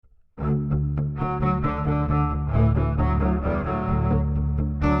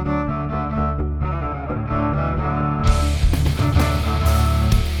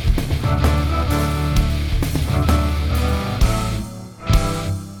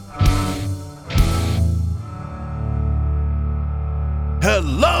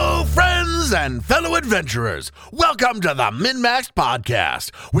Hello, friends and fellow adventurers. Welcome to the MinMaxed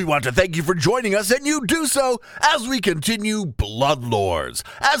Podcast. We want to thank you for joining us, and you do so as we continue Bloodlords.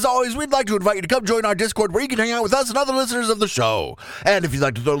 As always, we'd like to invite you to come join our Discord where you can hang out with us and other listeners of the show. And if you'd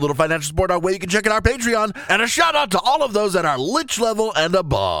like to throw a little financial support our way, you can check out our Patreon. And a shout out to all of those at our Lich level and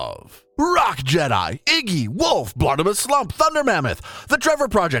above. Rock Jedi, Iggy, Wolf, Blondimus Slump, Thunder Mammoth, The Trevor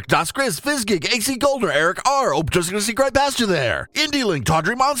Project, Das Grizz, Fizzgig, AC Goldner, Eric R. Oh, just gonna see right past you there. Indie Link,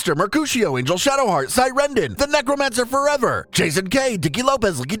 Tawdry Monster, Mercutio, Angel Shadowheart, Cyrendon, The Necromancer Forever, Jason K, Dicky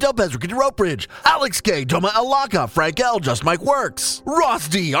Lopez, Licky Lopez, Rickety Ropebridge, Alex K, Doma Alaka, Frank L, Just Mike Works, Ross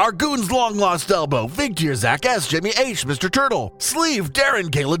D, Argoon's Long Lost Elbow, Vigtier, Zach S, Jamie H, Mr. Turtle, Sleeve,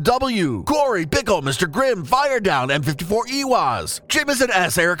 Darren, Caleb W, Corey, Pickle, Mr. Grimm, Fire Down, M54 Ewaz, Jameson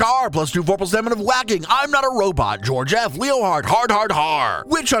S, Eric R, plus 2 4 7 of Whacking, I'm Not a Robot, George F, Leo Hart, Hard,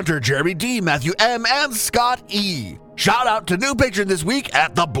 Witch Hunter, Jeremy D, Matthew M, and Scott E. Shout out to new patron this week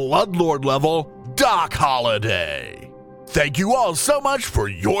at the Bloodlord level, Doc Holiday. Thank you all so much for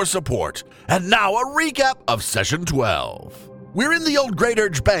your support. And now a recap of Session 12. We're in the old Great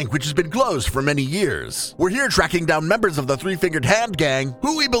Urge Bank, which has been closed for many years. We're here tracking down members of the Three-Fingered Hand Gang,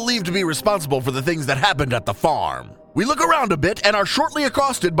 who we believe to be responsible for the things that happened at the farm. We look around a bit and are shortly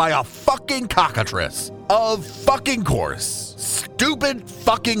accosted by a fucking cockatrice. Of fucking course. Stupid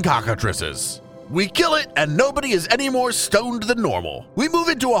fucking cockatrices. We kill it and nobody is any more stoned than normal. We move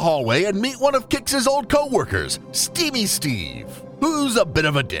into a hallway and meet one of Kix's old co-workers, Steamy Steve, who's a bit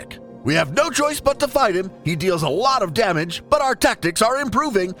of a dick. We have no choice but to fight him. He deals a lot of damage, but our tactics are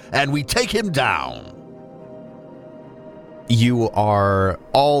improving and we take him down. You are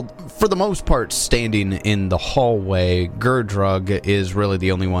all, for the most part, standing in the hallway. Gurdrug is really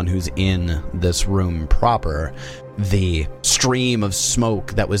the only one who's in this room proper. The stream of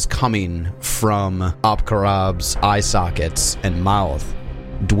smoke that was coming from Opkarab's eye sockets and mouth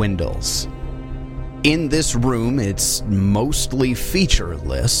dwindles. In this room, it's mostly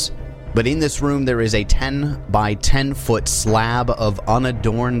featureless, but in this room there is a 10 by 10 foot slab of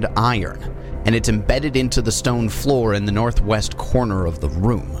unadorned iron, and it's embedded into the stone floor in the northwest corner of the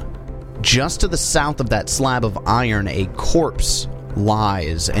room. Just to the south of that slab of iron, a corpse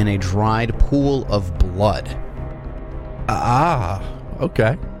lies in a dried pool of blood. Ah,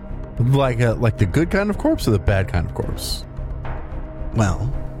 okay. Like the good kind of corpse or the bad kind of corpse?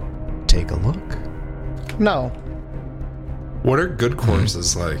 Well, take a look. No. What are good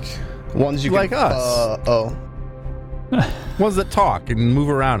corpses like? Ones you like can, us. Ones that talk and move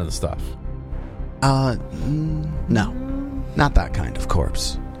around and stuff. No. Not that kind of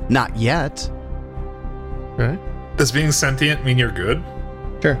corpse. Not yet. Okay. Does being sentient mean you're good?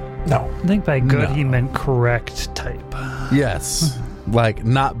 Sure. No. I think by good No. he meant correct type. Yes. Like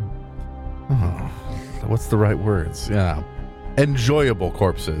not... what's the right words? Yeah. Enjoyable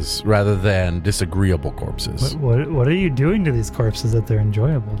corpses rather than disagreeable corpses. What are you doing to these corpses that they're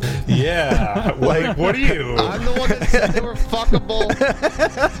enjoyable? Dave? Yeah. Like, what are you? I'm the one that said they were fuckable.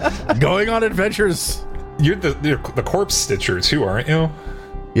 Going on adventures. You're the corpse stitcher too, aren't you?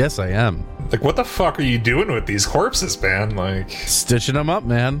 Yes, I am. Like, what the fuck are you doing with these corpses, man? Like, Stitching them up,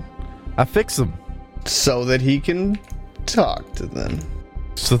 man. I fix them So that he can talk to them.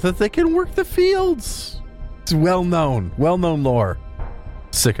 so that they can work the fields. It's well-known lore.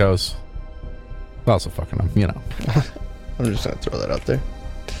 Sickos. Also fucking them, you know. I'm just gonna throw that out there.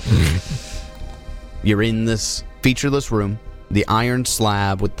 You're in this featureless room, the iron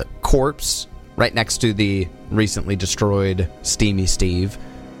slab with the corpse right next to the recently destroyed Steamy Steve.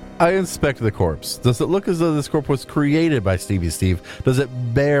 I inspect the corpse. Does it look as though this corpse was created by Stevie Steve? Does it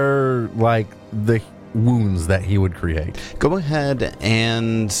bear, like, the wounds that he would create? Go ahead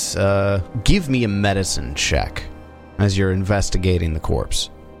and give me a medicine check as you're investigating the corpse.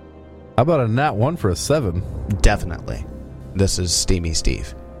 How about a nat 1 for a 7? Definitely. This is Steamy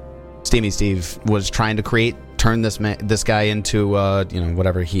Steve. Steamy Steve was trying to turn this this guy into,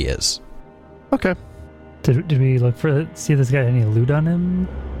 whatever he is. Okay. Did we see this guy any loot on him?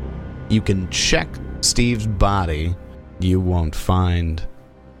 You can check Steve's body. You won't find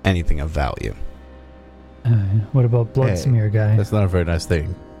anything of value. What about blood smear guy? That's not a very nice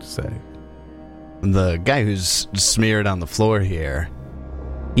thing to say. The guy who's smeared on the floor here,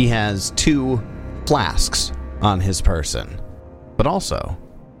 he has 2 flasks on his person. But also,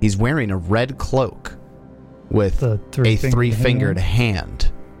 he's wearing a red cloak with a three-fingered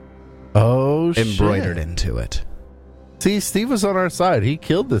hand embroidered into it. See, Steve was on our side. He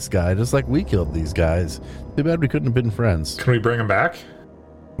killed this guy just like we killed these guys. Too bad we couldn't have been friends. can we bring him back?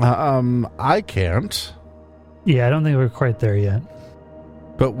 I can't. Yeah, I don't think we're quite there yet.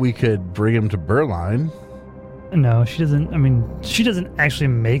 But we could bring him to Berline. No, she doesn't. I mean, she doesn't actually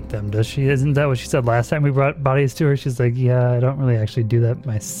make them, does she? Isn't that what she said last time we brought bodies to her? She's like, yeah, I don't really actually do that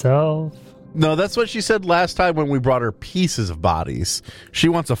myself. No, that's what she said last time when we brought her pieces of bodies. She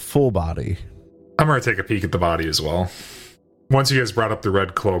wants a full body. I'm going to take a peek at the body as well. Once you guys brought up the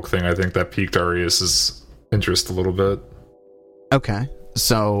red cloak thing, I think that piqued Arius's interest a little bit. Okay.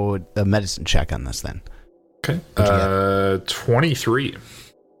 So a medicine check on this then. Okay. 23.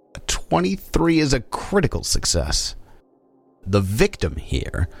 23 is a critical success. The victim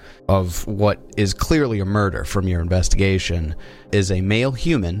here of what is clearly a murder from your investigation is a male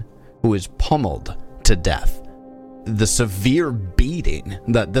human who is pummeled to death. The severe beating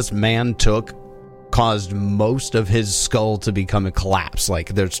that this man took caused most of his skull to become a collapse. Like,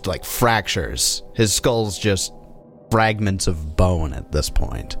 there's like fractures. His skull's just fragments of bone at this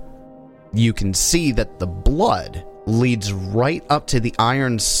point. You can see that the blood leads right up to the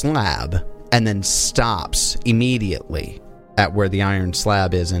iron slab and then stops immediately at where the iron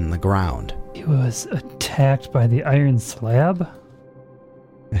slab is in the ground. He was attacked by the iron slab?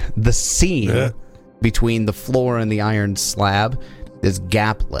 The seam between the floor and the iron slab is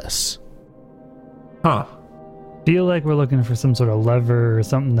gapless. Huh. Feel like we're looking for some sort of lever or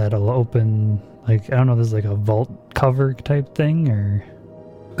something that'll open, like, I don't know if this is like a vault cover type thing, or...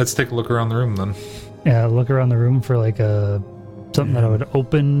 Let's take a look around the room then. Yeah, look around the room for like something that would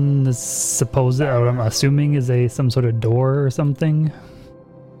open this supposed, I'm assuming is some sort of door or something.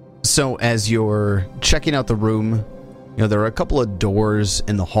 So as you're checking out the room, there are a couple of doors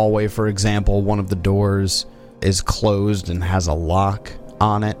in the hallway, for example. One of the doors is closed and has a lock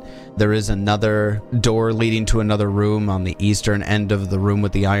on it. There is another door leading to another room on the eastern end of the room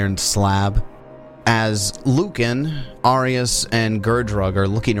with the iron slab. As Lucan, Arius, and Gerdrug are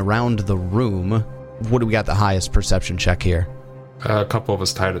looking around the room, what do we got the highest perception check here? A couple of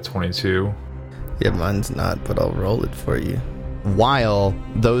us tied at 22. Yeah, mine's not, but I'll roll it for you. While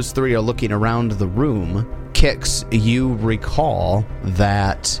those three are looking around the room, Kix, you recall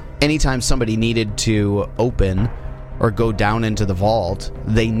that anytime somebody needed to open or go down into the vault,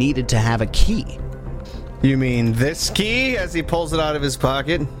 they needed to have a key. You mean this key as he pulls it out of his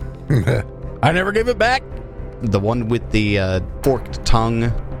pocket? I never gave it back. The one with the forked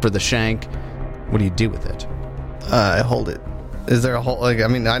tongue for the shank. What do you do with it? I hold it. Is there a hole? Like, I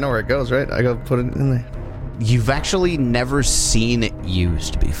mean, I know where it goes, right? I go put it in there. You've actually never seen it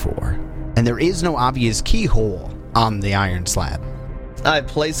used before. And there is no obvious keyhole on the iron slab. I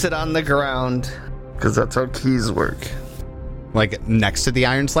place it on the ground, because that's how keys work. Like next to the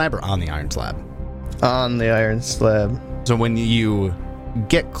iron slab or on the iron slab? On the iron slab. So when you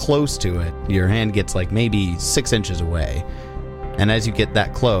get close to it, your hand gets like maybe 6 inches away. And as you get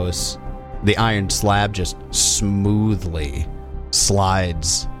that close, the iron slab just smoothly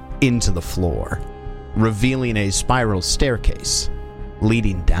slides into the floor, revealing a spiral staircase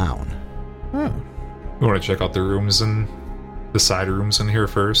leading down. You want to check out the rooms and the side rooms in here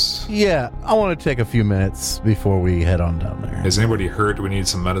first? Yeah, I want to take a few minutes before we head on down there. Is anybody hurt? Do we need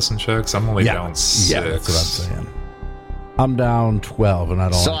some medicine checks? I'm only down 6. Yeah, that's what I'm saying. I'm down 12, and I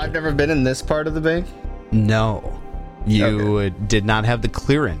don't. So like I've never been in this part of the bank? No. You did not have the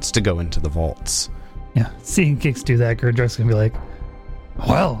clearance to go into the vaults. Yeah, seeing Kix do that, Gerdrug's gonna be like,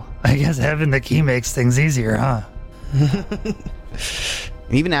 well, I guess having the key makes things easier, huh?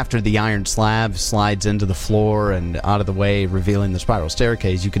 Even after the iron slab slides into the floor and out of the way, revealing the spiral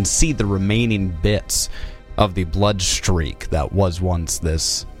staircase, you can see the remaining bits of the blood streak that was once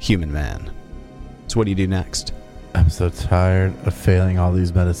this human man. So what do you do next? I'm so tired of failing all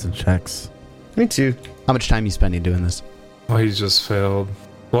these medicine checks. Me too. How much time are you spending doing this? Well, he just failed.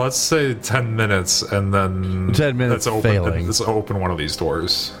 Well, let's say 10 minutes, and then 10 minutes failing. Let's open one of these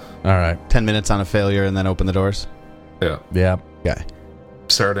doors. All right. 10 minutes on a failure and then open the doors? Yeah. Yeah. Okay.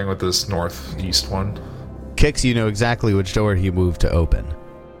 Starting with this northeast one. Kix, you know exactly which door he moved to open.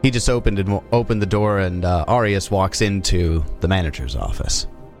 He just opened the door, and Arius walks into the manager's office.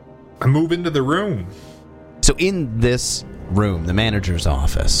 I move into the room. So in this room, the manager's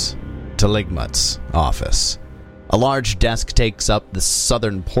office, Taligmat's office, a large desk takes up the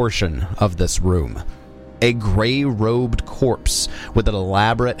southern portion of this room. A gray-robed corpse with an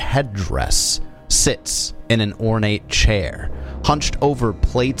elaborate headdress sits in an ornate chair, hunched over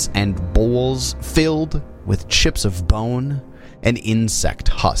plates and bowls filled with chips of bone and insect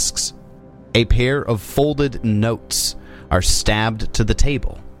husks. A pair of folded notes are stabbed to the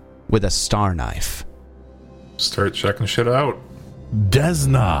table with a star knife. Start checking shit out.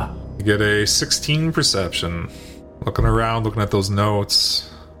 Desna. You get a 16 perception. Looking around, looking at those notes.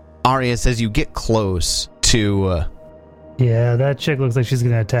 Arius, as you get close to... Yeah, that chick looks like she's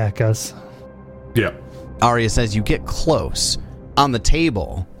gonna attack us. Yeah. Arius, as you get close on the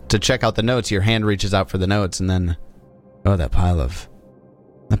table to check out the notes, your hand reaches out for the notes, and then, that pile of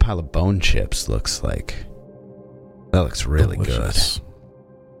bone chips looks really Delicious. good.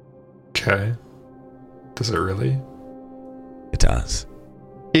 Okay. Does it really? It does.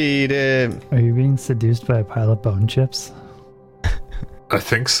 Eat it. Are you being seduced by a pile of bone chips? I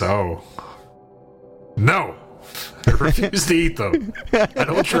think so. No, I refuse to eat them. I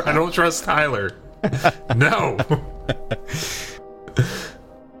don't trust Tyler. No.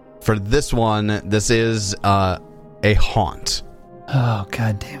 For this one, this is a haunt. Oh,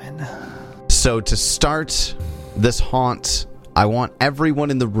 god damn it. So to start this haunt, I want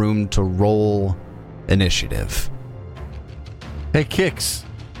everyone in the room to roll initiative. Hey, Kix,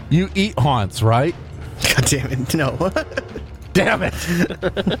 you eat haunts, right? God damn it. No. Damn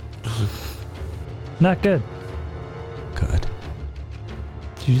it. Not good. Good.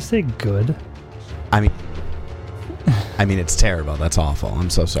 Did you say good? I mean, it's terrible. That's awful. I'm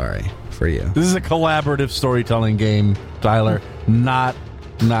so sorry for you. This is a collaborative storytelling game, Tyler. Not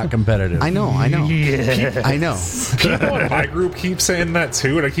competitive. I know. Yeah. I know. People in my group keep saying that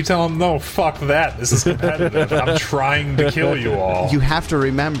too, and I keep telling them, no, fuck that. This is competitive. I'm trying to kill you all. You have to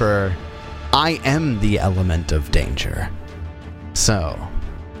remember, I am the element of danger. So,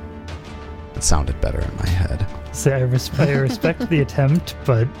 it sounded better in my head. So I respect the attempt,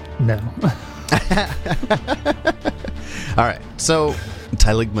 but no. All right, so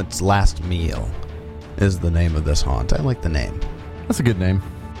Tyligmat's Last Meal is the name of this haunt. I like the name. That's a good name.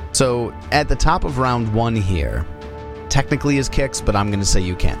 So, at the top of round 1 here, technically is Kix, but I'm going to say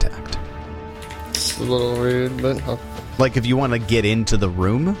you can't act. It's a little rude, but Like, if you want to get into the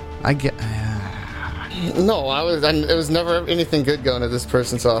room, I get... no, it was never anything good going at this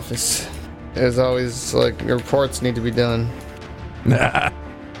person's office. It was always like reports need to be done.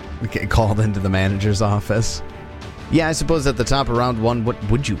 Get called into the manager's office. Yeah, I suppose at the top of round 1, what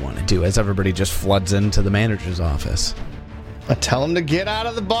would you want to do as everybody just floods into the manager's office? I tell him to get out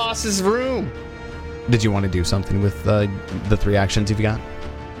of the boss's room. Did you want to do something with the 3 actions you've got?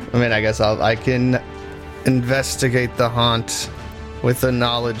 I mean, I guess I can investigate the haunt with a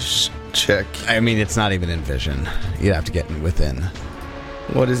knowledge check. I mean, it's not even in vision. You'd have to get within.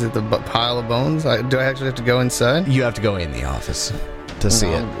 What is it, the pile of bones? Do I actually have to go inside? You have to go in the office to see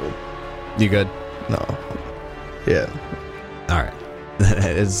it. You good? No. Yeah. All right.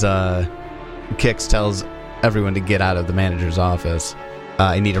 As Kix tells everyone to get out of the manager's office,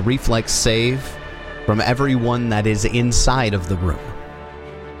 I need a reflex save from everyone that is inside of the room.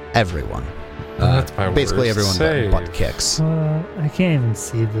 Everyone. That's my basically worst everyone save. but Kix. I can't even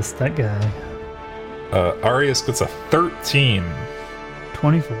see that guy. Arius gets a 13.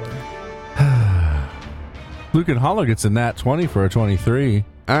 24. Luke and Hollow gets a nat 20 for a 23,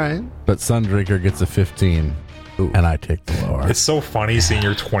 All right. but Sundrinker gets a 15. Ooh. And I take the lower. It's so funny seeing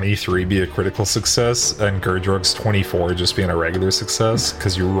your 23 be a critical success and Gurdrug's 24 just being a regular success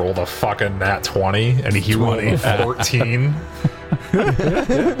because you rolled a fucking nat 20 and he rolled a 14.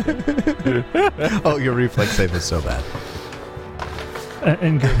 Oh, your reflex save is so bad.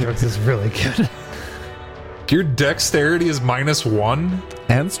 And Good Drugs is really good. Your dexterity is -1?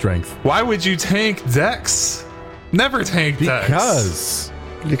 And strength. Why would you tank dex? Never tank dex.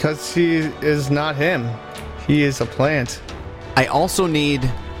 Because he is not him. He is a plant. I also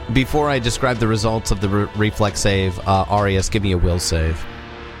need, before I describe the results of the reflex save, Arius, give me a will save.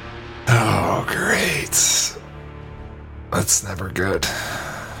 Oh, great. That's never good.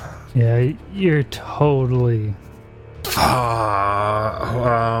 Yeah, you're totally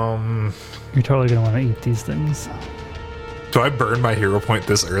You're totally gonna want to eat these things. Do I burn my hero point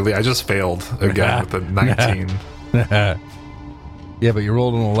this early? I just failed again with a 19. Yeah, but you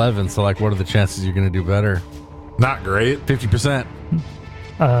rolled an 11, so like, what are the chances you're going to do better? Not great. 50%.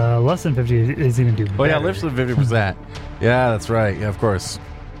 Less than 50 is even do better. Oh yeah, lifts with 50%. Yeah, that's right. Yeah, of course.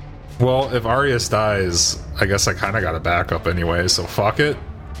 Well, if Arius dies, I guess I kind of got a backup anyway, so fuck it.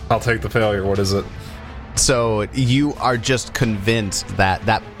 I'll take the failure. What is it? So you are just convinced that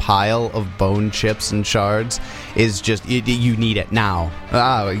that pile of bone chips and shards is just, you need it now.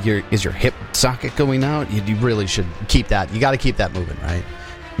 Is your hip socket going out? You really should keep that. You got to keep that moving, right?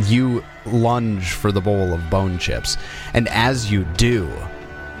 You lunge for the bowl of bone chips, and as you do,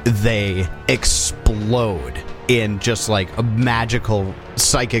 they explode in just like a magical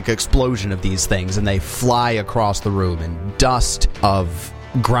psychic explosion of these things, and they fly across the room in dust of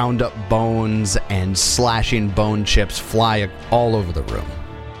ground up bones and slashing bone chips fly all over the room.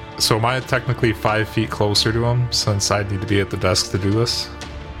 So am I technically 5 feet closer to him since I'd need to be at the desk to do this?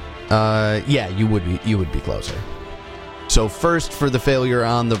 Yeah, you would be closer. So first, for the failure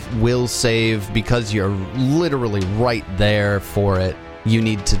on the will save, because you're literally right there for it, you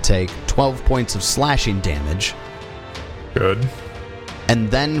need to take 12 points of slashing damage. Good. And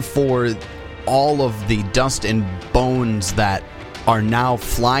then for all of the dust and bones that are now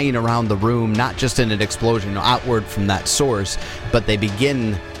flying around the room, not just in an explosion outward from that source, but they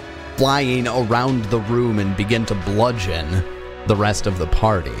begin flying around the room and begin to bludgeon the rest of the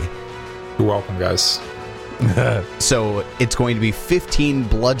party. You're welcome, guys. So it's going to be 15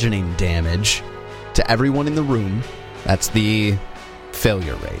 bludgeoning damage to everyone in the room. That's the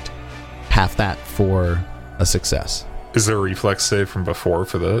failure rate. Half that for a success. Is there a reflex save from before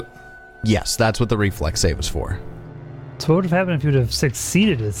for that? Yes, that's what the reflex save is for. So what would have happened if you would have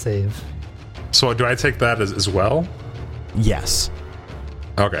succeeded a save? So do I take that as well? Yes.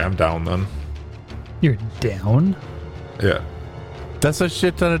 Okay, I'm down then. You're down? Yeah. That's a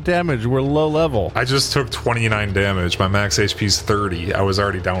shit ton of damage. We're low level. I just took 29 damage. My max HP is 30. I was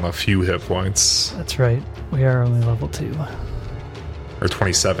already down a few hit points. That's right. We are only level 2. Or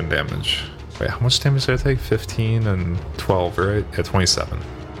 27 damage. Wait, how much damage did I take? 15 and 12, right? Yeah, 27.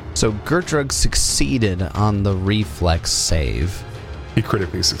 So Gertrude succeeded on the reflex save. He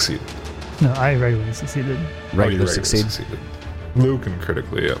critically succeeded. No, I regularly succeeded. Regular succeed. Lucan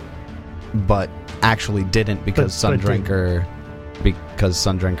critically, yeah. But actually didn't because But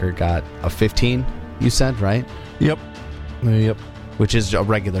Sundrinker got a 15, you said, right? Yep. Which is a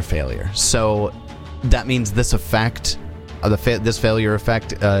regular failure. So that means this effect, this failure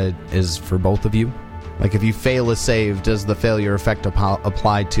effect is for both of you. Like if you fail a save, does the failure effect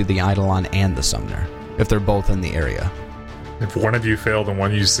apply to the Eidolon and the Summoner? If they're both in the area. If one of you failed and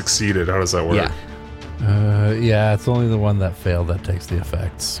one of you succeeded, how does that work? Yeah. Yeah, it's only the one that failed that takes the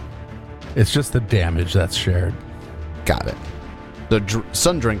effects. It's just the damage that's shared. Got it. The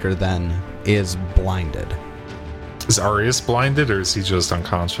Sundrinker then is blinded. Is Arius blinded or is he just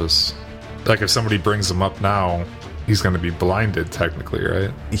unconscious? Like if somebody brings him up now, he's going to be blinded technically,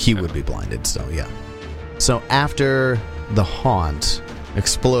 right? He would be blinded, so yeah. So after the haunt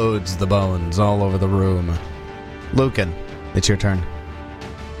explodes the bones all over the room, Lucan, it's your turn.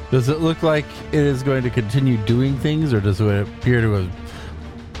 Does it look like it is going to continue doing things, or does it appear to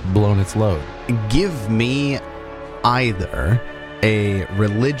have blown its load? Give me either a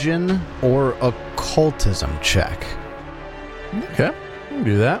religion or occultism check. Okay, I can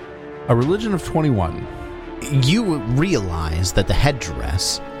do that. A religion of 21. You realize that the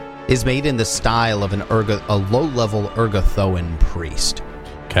headdress is made in the style of a low-level Urgathoan priest.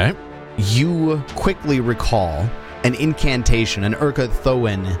 Okay. You quickly recall an incantation, an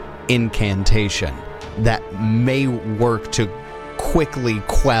Urgathoan incantation that may work to quickly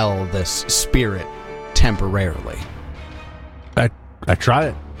quell this spirit temporarily. I try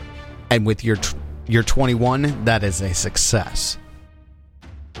it. And with your 21, that is a success.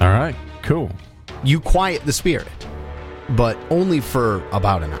 All right, cool. You quiet the spirit, but only for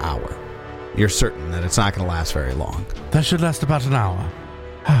about an hour. You're certain that it's not going to last very long. That should last about an hour.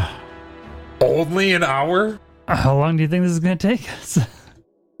 Only an hour? How long do you think this is going to take us?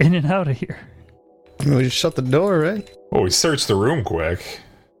 In and out of here. We just shut the door, right? Oh, we searched the room quick.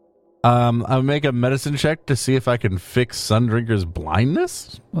 I'll make a medicine check to see if I can fix Sundrinker's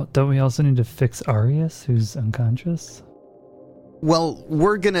blindness. Well, don't we also need to fix Arius, who's unconscious? Well,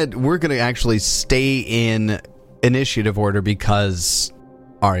 we're gonna actually stay in initiative order because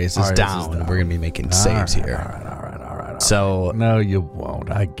Arius is down. We're gonna be making saves here. All right. So no, you won't.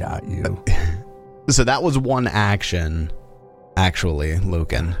 I got you. So that was one action, actually,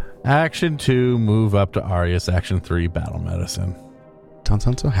 Lucan. Action 2, move up to Arius. Action 3, battle medicine. Don't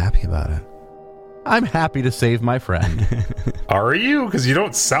sound so happy about it. I'm happy to save my friend. Are you? Because you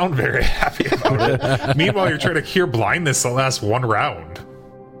don't sound very happy about it. Meanwhile, you're trying to cure blindness the last one round.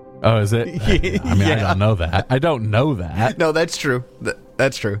 Oh, is it? I mean, I don't know that. I don't know that. No, that's true.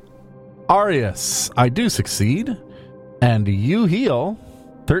 That's true. Arius, I do succeed, and you heal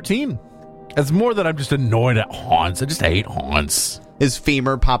 13. It's more that I'm just annoyed at haunts. I just hate haunts. His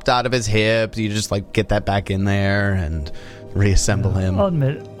femur popped out of his hip. You just get that back in there and reassemble him. I'll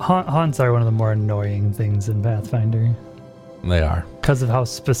admit, haunts are one of the more annoying things in Pathfinder. They are. Because of how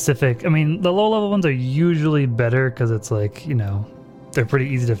specific. I mean, the low-level ones are usually better because it's they're pretty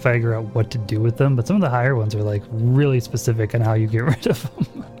easy to figure out what to do with them. But some of the higher ones are really specific on how you get rid of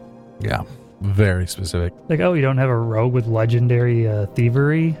them. Yeah, very specific. Oh, you don't have a rogue with legendary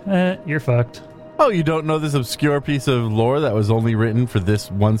thievery? You're fucked. Oh, you don't know this obscure piece of lore that was only written for this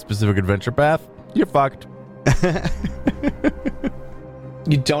one specific adventure path? You're fucked.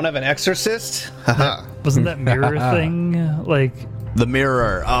 You don't have an exorcist? Wasn't that mirror thing The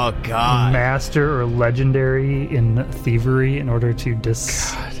mirror. Oh, God. master or legendary in thievery in order to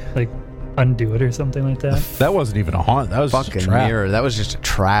undo it or something like that. That wasn't even a haunt. That was just a Fucking trap. mirror. That was just a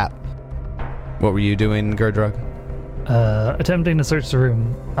trap. What were you doing, Gurdrug? Attempting to search the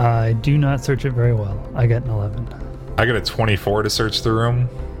room. I do not search it very well. I got an 11. I got a 24 to search the room.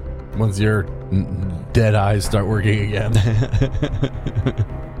 Once your dead eyes start working again.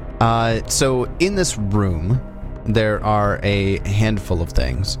 So in this room, there are a handful of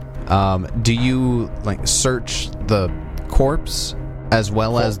things. Do you search the corpse as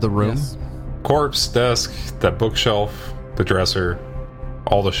well as the room? Yes. Corpse, desk, that bookshelf, the dresser,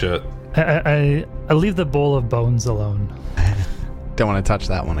 all the shit. I leave the bowl of bones alone. Don't want to touch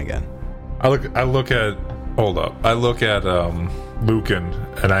that one again. I look at Lucan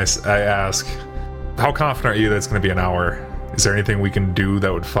and I ask, how confident are you that it's going to be an hour? Is there anything we can do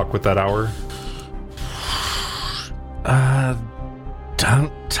that would fuck with that hour?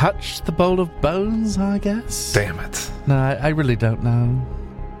 Don't touch the bowl of bones, I guess. Damn it. No, I really don't know.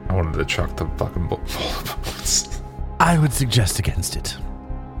 I wanted to chuck the fucking bowl of bones. I would suggest against it.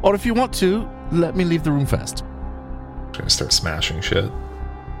 Or if you want to, let me leave the room first. I'm going to start smashing shit.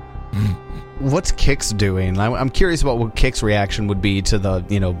 What's Kix doing? I'm curious about what Kix' reaction would be to the,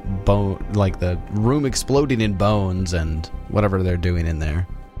 bone, the room exploding in bones and whatever they're doing in there.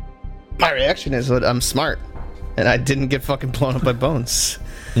 My reaction is that I'm smart, and I didn't get fucking blown up by bones.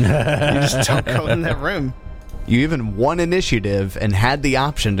 You just don't go in that room. You even won initiative and had the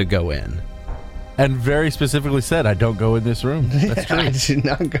option to go in. And very specifically said, I don't go in this room. That's true. I did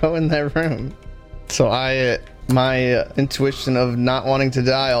not go in that room. So my intuition of not wanting to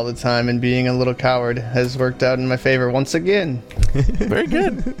die all the time and being a little coward has worked out in my favor once again. Very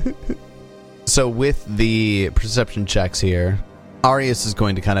good. So with the perception checks here, Arius is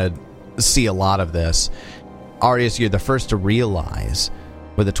going to kind of see a lot of this. Arius, you're the first to realize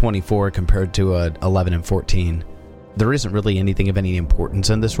with a 24 compared to a 11 and 14, there isn't really anything of any importance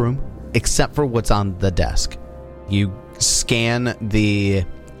in this room except for what's on the desk. You scan the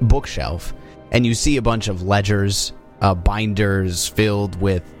bookshelf and you see a bunch of ledgers, binders filled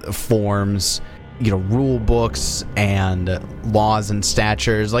with forms, rule books and laws and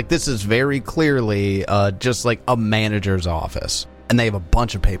statutes. This is very clearly just like a manager's office. And they have a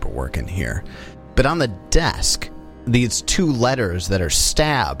bunch of paperwork in here. But on the desk, these two letters that are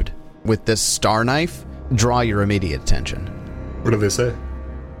stabbed with this star knife draw your immediate attention. What do they say?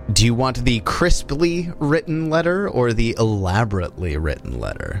 Do you want the crisply written letter or the elaborately written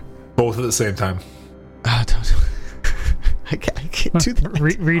letter? Both at the same time. Oh, don't. I can't do that.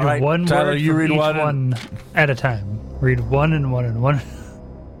 Read right, one Tyler, word you from read each one one at a time. Read one and one and one.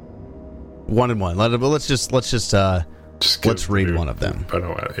 One and one. Let's just let's read one of them. I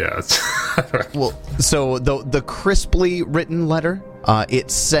don't. Yeah. Well, so the crisply written letter, it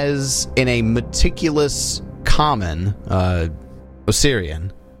says in a meticulous common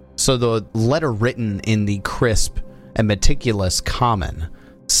Osirian. So the letter written in the crisp and meticulous common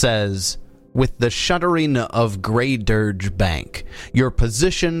says, with the shuttering of Grey Dirge Bank, your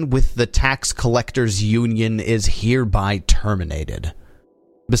position with the Tax Collectors Union is hereby terminated.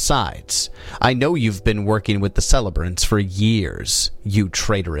 Besides, I know you've been working with the Celebrants for years, you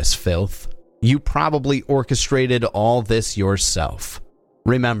traitorous filth. You probably orchestrated all this yourself.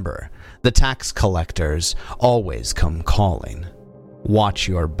 Remember, the tax collectors always come calling. Watch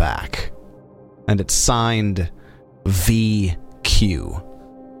your back. And it's signed VQ.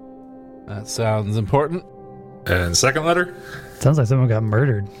 That sounds important. And second letter? Sounds like someone got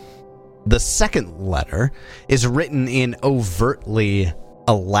murdered. The second letter is written in overtly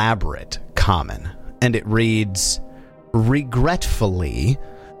elaborate common, and it reads, regretfully,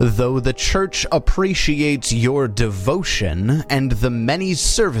 though the church appreciates your devotion and the many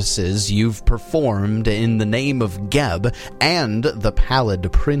services you've performed in the name of Geb and the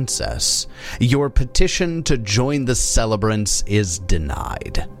Pallid Princess, your petition to join the Celebrants is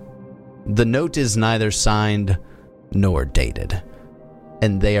denied. The note is neither signed nor dated,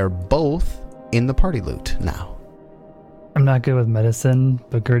 and they are both in the party loot now. I'm not good with medicine,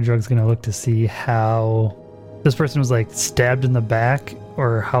 but Gurdrug's going to look to see how this person was stabbed in the back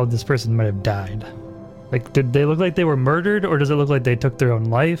or how this person might have died. Did they look like they were murdered, or does it look like they took their own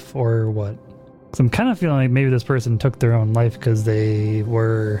life, or what? Because I'm kind of feeling like maybe this person took their own life because they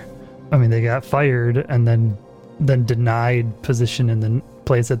got fired and then denied position in the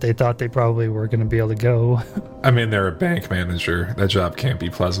place that they thought they probably were going to be able to go. They're a bank manager. That job can't be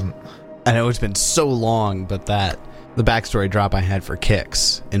pleasant. I know it's been so long, but the backstory drop I had for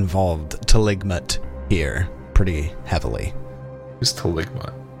Kix involved Taligmat here pretty heavily. Who's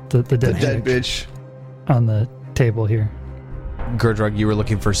Taligmat? The dead Dead bitch. on the table here. Gurdrug, you were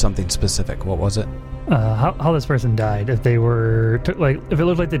looking for something specific. What was it? How this person died? If they were if it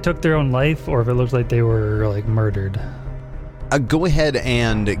looked like they took their own life, or if it looked like they were like murdered. Go ahead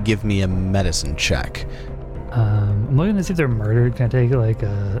and give me a medicine check. I'm looking to see if they're murdered. Can I take like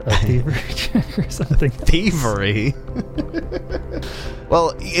a thievery check or something? Thievery?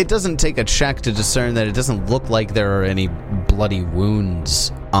 Well, it doesn't take a check to discern that it doesn't look like there are any bloody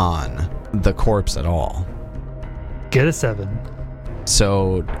wounds on the corpse at all. Get a 7.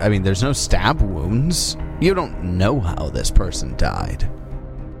 So, I mean, there's no stab wounds. You don't know how this person died.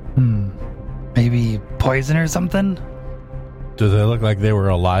 Maybe poison or something? Do they look like they were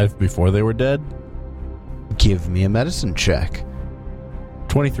alive before they were dead? Give me a medicine check.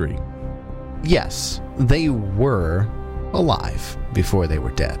 23. Yes, they were alive before they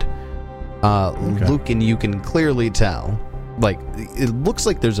were dead. Okay. Luke, and you can clearly tell, like, it looks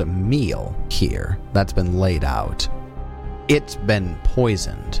like there's a meal here that's been laid out. It's been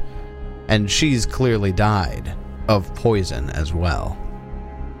poisoned, and she's clearly died of poison as well.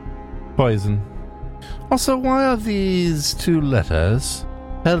 Poison. Also, why are these 2 letters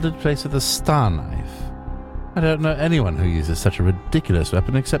held in place with a star knife? I don't know anyone who uses such a ridiculous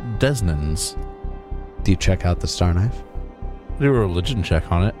weapon except Desnans. Do you check out the star knife? Do a religion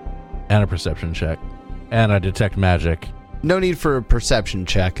check on it, and a perception check, and I detect magic. No need for a perception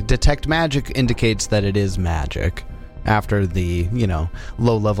check. Detect magic indicates that it is magic after the,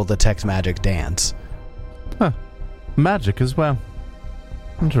 low-level detect magic dance. Huh. Magic as well.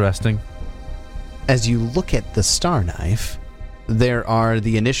 Interesting. As you look at the star knife, there are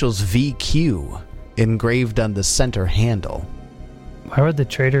the initials VQ engraved on the center handle. Why would the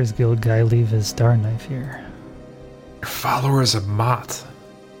Traders Guild guy leave his star knife here? Followers of Mott.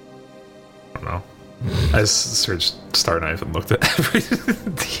 I don't know. I just searched Star Knife and looked at every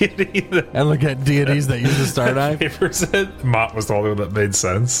deity that And look at deities that use a star knife. paper said. Mott was the only one that made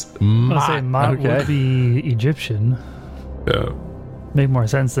sense. I'll say Mott okay. would be Egyptian. Yeah, Make more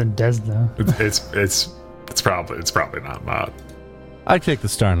sense than Desna. it's probably not Mott. I take the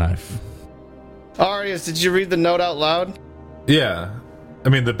star knife. Arius, did you read the note out loud? Yeah, I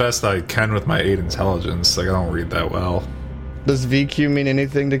mean the best I can with my 8 intelligence. Like I don't read that well. Does VQ mean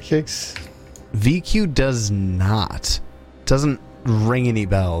anything to Kix? VQ does not. Doesn't ring any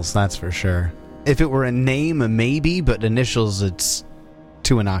bells, that's for sure. If it were a name, maybe, but initials, it's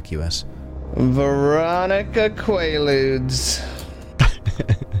too innocuous. Veronica Quaaludes.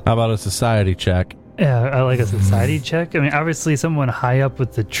 How about a society check? Yeah, I like a society check. I mean, obviously someone high up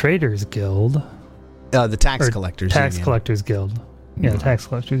with the Traders Guild. The Tax Or Collectors Tax Union. Collectors Guild. Yeah, Tax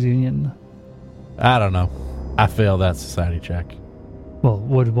Collectors Union. I don't know. I fail that society check. Well,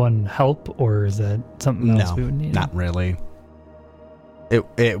 would one help, or is that something else No, we would need? not really.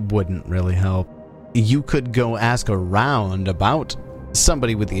 It wouldn't really help. You could go ask around about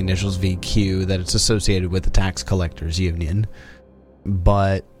somebody with the initials VQ that it's associated with the Tax Collectors Union,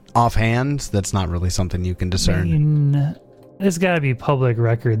 but offhand, that's not really something you can I discern. mean, there's got to be public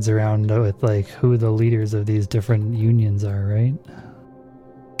records around with like who the leaders of these different unions are, right?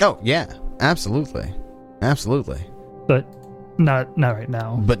 Oh, yeah, absolutely. Absolutely. But not right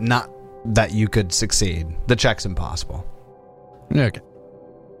now. But not that you could succeed. The check's impossible. Okay.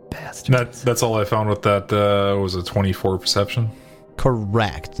 Bastards. That's all I found with that. Was a 24 perception.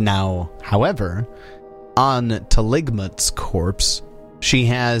 Correct. Now, however, on Taligmat's corpse, she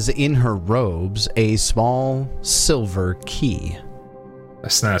has in her robes a small silver key. I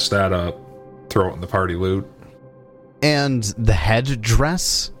snatched that up, throw it in the party loot. And the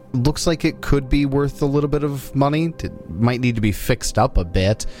headdress looks like it could be worth a little bit of money. It might need to be fixed up a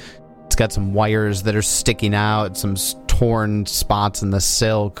bit. It's got some wires that are sticking out, some torn spots in the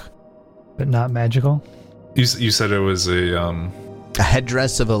silk. But not magical. You said it was a A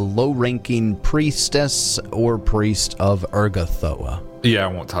headdress of a low-ranking priestess or priest of Urgathoa. Yeah, I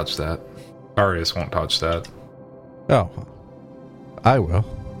won't touch that. Arius won't touch that. Oh. I will.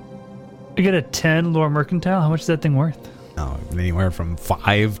 You get a 10 lore mercantile. How much is that thing worth? Oh, anywhere from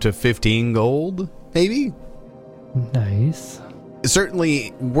 5 to 15 gold, maybe? Nice.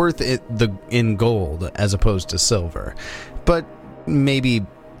 Certainly worth it in gold as opposed to silver. But maybe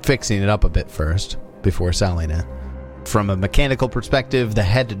fixing it up a bit first before selling it. From a mechanical perspective, the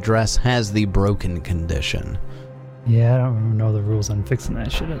headdress has the broken condition. Yeah, I don't know the rules on fixing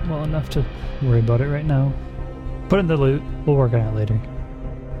that shit well enough to worry about it right now. Put it in the loot. We'll work on it later.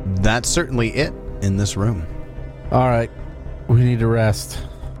 That's certainly it in this room. All right. We need to rest.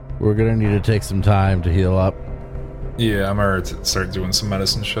 We're going to need to take some time to heal up. Yeah, I'm ready to start doing some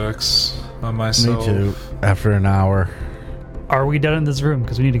medicine checks on myself. Me too. After an hour. Are we done in this room?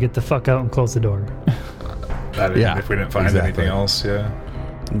 Because we need to get the fuck out and close the door. If we didn't find exactly. anything else, yeah.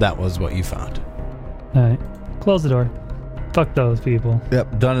 That was what you found. All right, close the door. Fuck those people.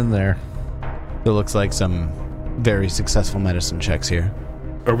 Yep, done in there. It looks like some very successful medicine checks here.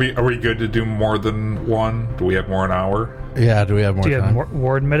 Are we good to do more than one? Do we have more an hour? Yeah, do we have more Do you time? have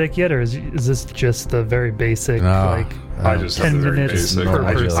ward medic yet, or is this just the very basic? No. I just have the 10 very minutes basic. per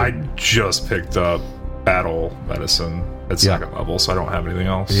person. I just picked up battle medicine at Yeah. second level, so I don't have anything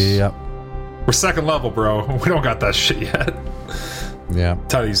else. Yep. We're second level, bro. We don't got that shit yet. Yeah.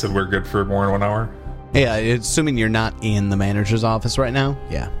 Tell you said we're good for more than 1 hour. Yeah, assuming you're not in the manager's office right now.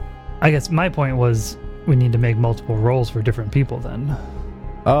 Yeah. I guess my point was we need to make multiple rolls for different people then.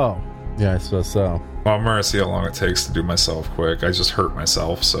 Oh, yeah, I suppose so. Well, I'm gonna see how long it takes to do myself quick. I just hurt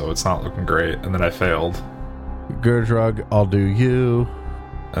myself, so it's not looking great. And then I failed. Gurdrug, I'll do you,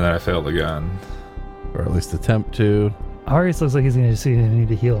 And then I failed again. or at least attempt to. Arius looks like he's going to need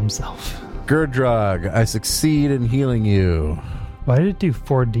to heal himself. Gurdrug, I succeed in healing you. Why did it do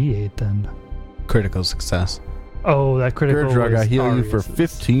 4d8 then? Critical success. Oh, that critical Gurdrug, was I heal you for Arius's.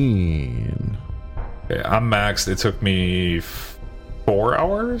 15. Okay, I'm maxed. It took me 4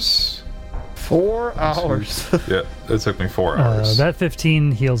 hours? 4 hours. Yeah, it took me 4 hours. That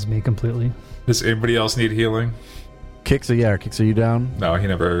 15 heals me completely. Does anybody else need healing? Kix, are you down? No, he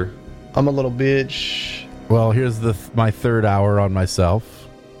never. I'm a little bitch. Well, here's my third hour on myself,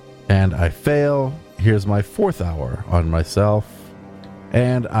 and I fail. Here's my fourth hour on myself,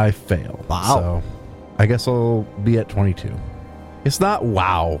 and I fail. Wow. So I guess I'll be at 22. It's not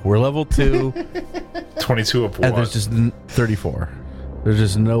wow. We're level 2, 22 of what? and there's just 34. There's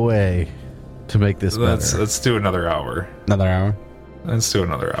just no way to make this better. Let's do another hour. Another hour. Let's do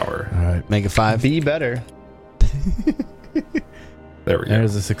another hour. All right, Make it 5. Be better. There we go.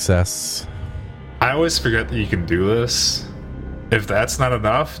 there's a success. I always forget that you can do this. If that's not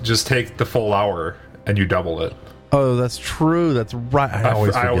enough, just take the full hour and you double it. Oh, that's true. That's right. I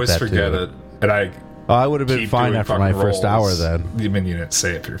always forget it. And I Oh, I would have been keep fine doing after my fucking first hour rolls. then. I mean, you didn't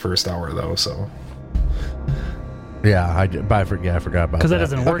say it for your first hour, though, so. Yeah, I forgot about that. Because that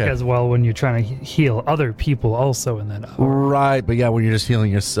doesn't work Okay. as well when you're trying to heal other people also in that hour. Right, but yeah, when you're just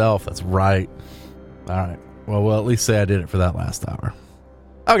healing yourself, that's right. All right. Well, we'll at least say I did it for that last hour.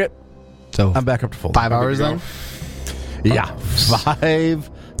 Okay, So I'm back up to full. 5 hours go. then? Yeah, 5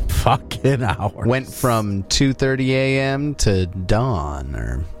 fucking hours. Went from 2:30 a.m. to dawn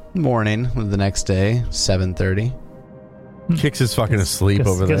or morning the next day, 7:30. Kix is fucking asleep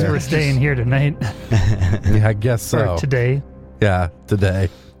over Guess there. we're staying here tonight. Yeah, I guess so. Or today. Yeah, today.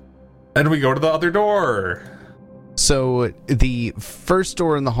 And we go to the other door. So the first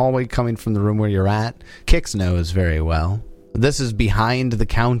door in the hallway coming from the room where you're at, Kix knows very well. This is behind the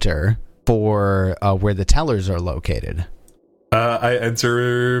counter for where the tellers are located. I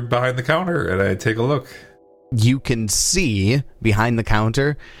enter behind the counter and I take a look. You can see behind the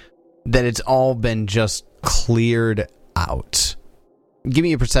counter that it's all been just cleared out. Give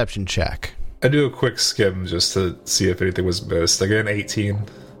me a perception check. I do a quick skim just to see if anything was missed. I get an 18.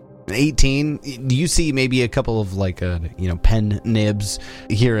 18, you see maybe a couple of pen nibs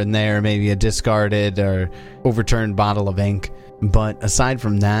here and there, maybe a discarded or overturned bottle of ink, but aside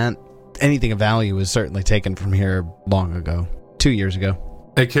from that, anything of value was certainly taken from here long ago, 2 years ago.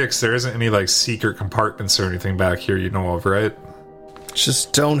 Hey, Kix, there isn't any, secret compartments or anything back here you know of, right?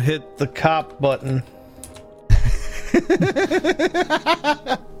 Just don't hit the cop button.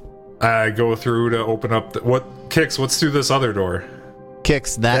 I go through to open up Kix, what's through this other door?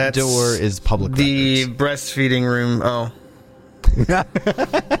 Kix, that That's door is public The records. breastfeeding room. Oh.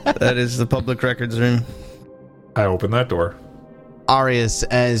 That is the public records room. I open that door. Arius,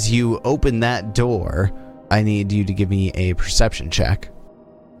 as you open that door, I need you to give me a perception check.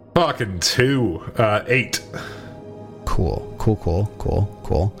 Fucking 2. 8. Cool.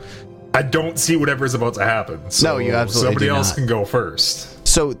 I don't see whatever's about to happen. So No, you absolutely somebody do else not. can go first.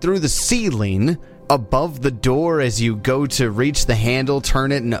 So through the ceiling, above the door, as you go to reach the handle,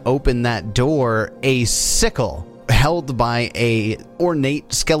 turn it, and open that door, a sickle held by a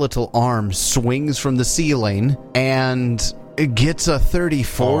ornate skeletal arm swings from the ceiling and it gets a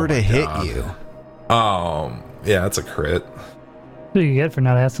 34 to hit God. you. Yeah, that's a crit. What do you get for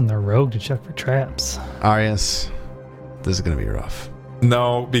not asking the rogue to check for traps? Arius, this is going to be rough.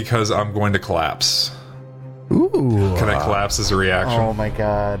 No, because I'm going to collapse. Ooh. Can I collapse as a reaction? my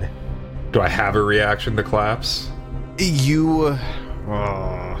god. Do I have a reaction to collapse? You...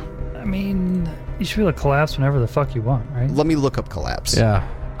 I mean, you should be able to collapse whenever the fuck you want, right? Let me look up collapse. Yeah.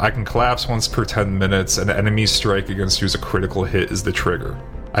 I can collapse once per 10 minutes, and an enemy strike against you as a critical hit is the trigger.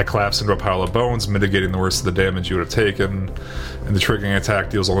 I collapse into a pile of bones, mitigating the worst of the damage you would have taken, and the triggering attack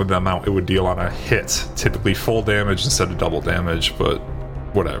deals only the amount it would deal on a hit, typically full damage instead of double damage, but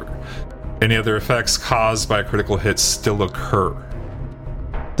whatever. Any other effects caused by a critical hit still occur.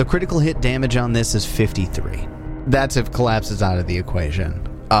 The critical hit damage on this is 53. That's if collapse is out of the equation.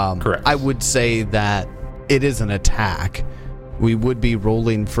 Correct. I would say that it is an attack. We would be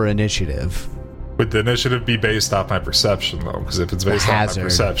rolling for initiative. Would the initiative be based off my perception, though? Because if it's based off my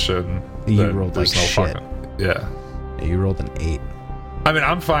perception, you then rolled there's like no shit. fucking... Yeah. You rolled an 8. I mean,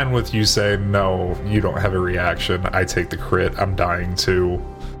 I'm fine with you saying, no, you don't have a reaction. I take the crit. I'm dying too.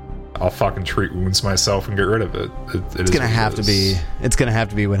 I'll fucking treat wounds myself and get rid of it. It's gonna have to be. It's gonna have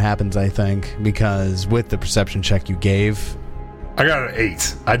to be what happens, I think, because with the perception check you gave, I got an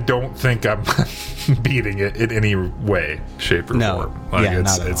 8. I don't think I'm beating it in any way, shape, or form. Like, yeah,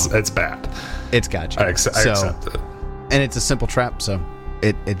 not at all. It's bad. It's got you. I accept it. And it's a simple trap, so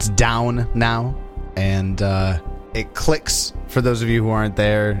it's down now, and it clicks for those of you who aren't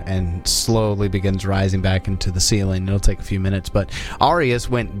there and slowly begins rising back into the ceiling. It'll take a few minutes, but Arius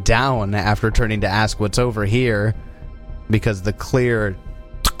went down after turning to ask what's over here because the clear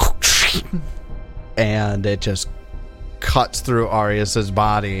and it just cuts through Arius's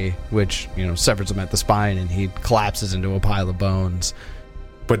body, which, severs him at the spine, and he collapses into a pile of bones.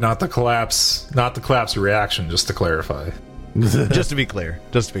 But not the collapse reaction, just to clarify. Just to be clear.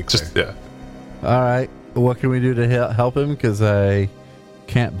 Yeah. All right. What can we do to help him? Because I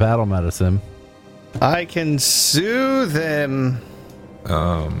can't battle medicine. I can soothe him.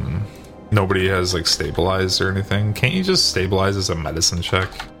 Nobody has like stabilized or anything. Can't you just stabilize as a medicine check?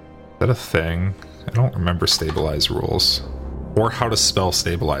 Is that a thing? I don't remember stabilize rules. Or how to spell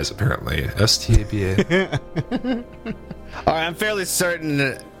stabilize, apparently. STABA. Alright, I'm fairly certain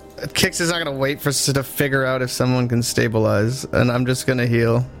that Kix is not going to wait for us to figure out if someone can stabilize, and I'm just going to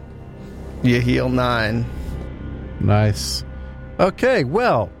heal. You heal 9. Nice. Okay,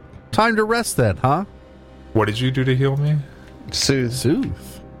 well, time to rest then, huh? What did you do to heal me? Soothe.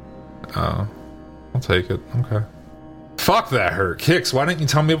 Oh, I'll take it. Okay. Fuck, that hurt. Kix, why didn't you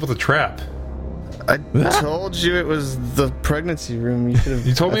tell me about the trap? I told you it was the pregnancy room.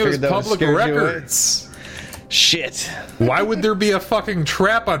 You told me it was public records. Shit. Why would there be a fucking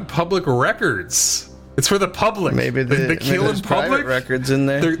trap on public records? It's for the public. Maybe they're killing public records in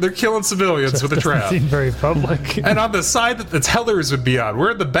there. They're killing civilians with a trap. Seem very public. And on the side that the tellers would be on,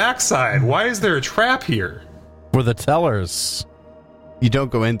 we're at the backside. Why is there a trap here? For the tellers. You don't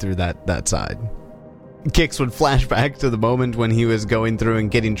go in through that side. Kix would flash back to the moment when he was going through and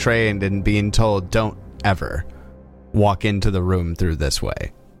getting trained and being told, don't ever walk into the room through this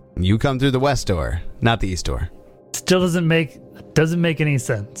way. You come through the west door, not the east door. Still doesn't make any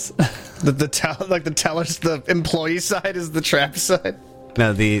sense. The tellers, the employee side is the trap side.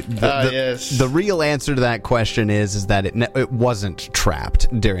 No, yes. The real answer to that question is that it wasn't trapped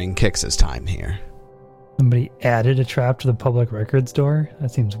during Kix's time here. Somebody added a trap to the public records door?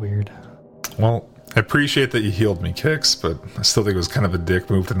 That seems weird. Well, I appreciate that you healed me, Kix, but I still think it was kind of a dick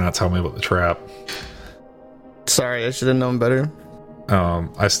move to not tell me about the trap. Sorry, I should have known better.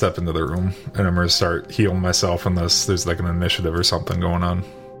 I step into the room, and I'm going to start healing myself unless there's like an initiative or something going on.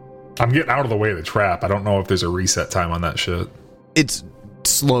 I'm getting out of the way of the trap. I don't know if there's a reset time on that shit. It's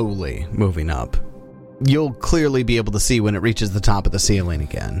slowly moving up. You'll clearly be able to see when it reaches the top of the ceiling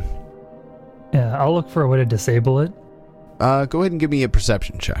again. Yeah, I'll look for a way to disable it. Go ahead and give me a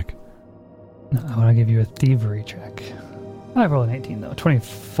perception check. No, I want to give you a thievery check. I rolled an 18 though,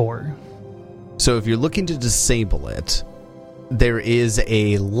 24. So if you're looking to disable it, there is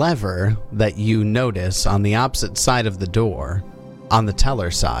a lever that you notice on the opposite side of the door, on the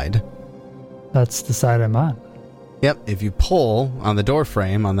teller side. That's the side I'm on. Yep, if you pull on the door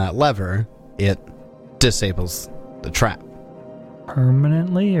frame on that lever, it disables the trap.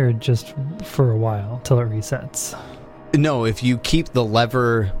 Permanently or just for a while till it resets? No, if you keep the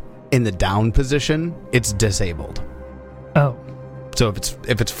lever in the down position, it's disabled. Oh. So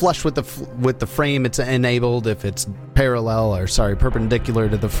if it's flush with the frame, it's enabled. If it's perpendicular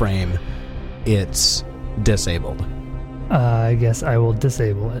to the frame, it's disabled. I guess I will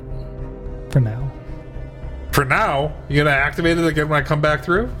disable it for now. For now? You gonna activate it again when I come back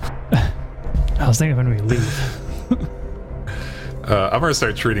through? I was thinking when we leave. I'm gonna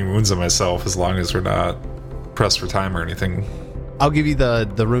start treating wounds on myself as long as we're not pressed for time or anything. I'll give you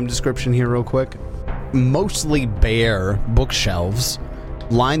the room description here real quick. Mostly bare bookshelves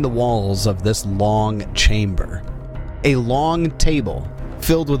line the walls of this long chamber. A long table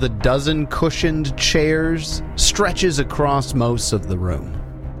filled with a dozen cushioned chairs stretches across most of the room.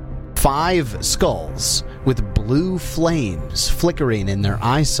 5 skulls with blue flames flickering in their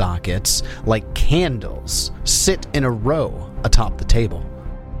eye sockets like candles sit in a row atop the table.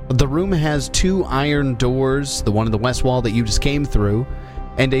 The room has 2 iron doors, the one in the west wall that you just came through,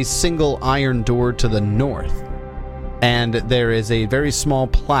 and a single iron door to the north. And there is a very small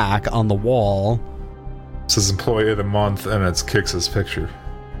plaque on the wall. It says Employee of the Month, and it's Kix's picture.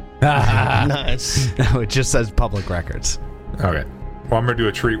 Nice. No, it just says public records. Okay. Well, I'm going to do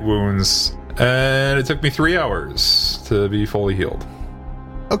a treat wounds, and it took me 3 hours to be fully healed.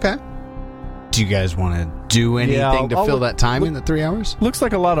 Okay. Do you guys want to do anything to I'll fill look- that time in the 3 hours? Looks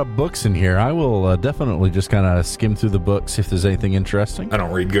like a lot of books in here. I will definitely just kind of skim through the books if there's anything interesting. I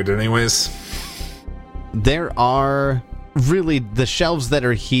don't read good anyways. There are really the shelves that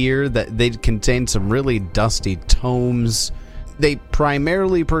are here that they contain some really dusty tomes. They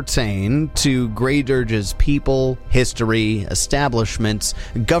primarily pertain to Grey Dirge's people, history, establishments,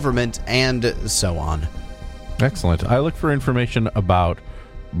 government, and so on. Excellent. I look for information about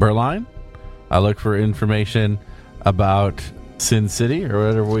Berline. I look for information about Sin City, or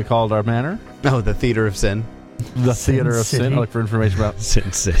whatever we called our manor. Oh, the Theater of Sin. The Sin Theater of Sin. City. I look for information about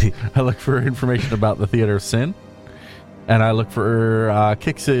Sin City. I look for information about the Theater of Sin. And I look for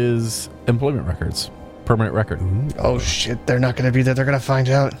Kix's employment records. Permanent record. Oh shit, they're not gonna be there. They're gonna find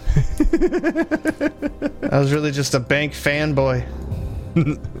out. I was really just a bank fanboy.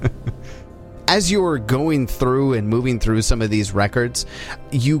 As you're going through and moving through some of these records,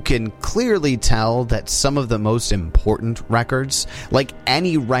 you can clearly tell that some of the most important records, like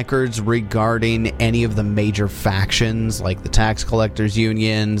any records regarding any of the major factions, like the tax collectors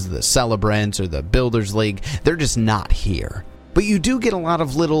unions, the celebrants, or the Builders League, they're just not here. But you do get a lot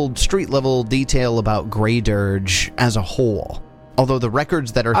of little street-level detail about Grey Dirge as a whole. Although the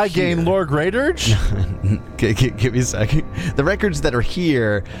records that are I here... gain Lord Grey Dirge? Give me a second. The records that are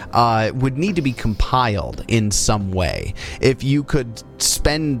here would need to be compiled in some way. If you could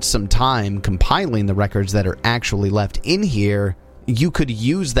spend some time compiling the records that are actually left in here, you could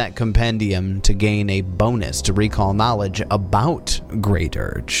use that compendium to gain a bonus to recall knowledge about Grey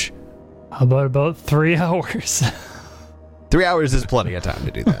Dirge. How about 3 hours? 3 hours is plenty of time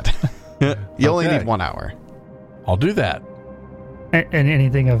to do that. You only Okay. need 1 hour. I'll do that. And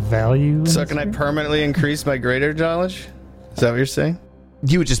anything of value? in So this can I room? permanently increase my greater knowledge? Is that what you're saying?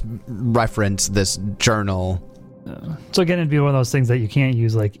 You would just reference this journal. So again, it'd be one of those things that you can't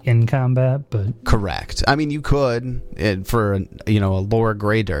use like in combat, but Correct. I mean, you could for a Lord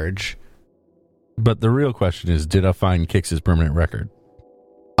Grey Dirge. But the real question is, did I find Kix's permanent record?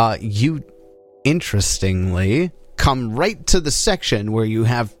 You, interestingly, come right to the section where you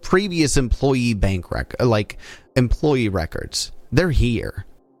have previous employee employee records. They're here.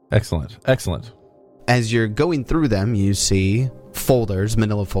 Excellent. Excellent. As you're going through them, you see folders,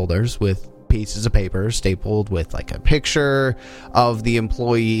 manila folders with pieces of paper stapled with like a picture of the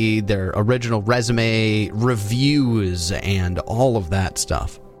employee, their original resume, reviews, and all of that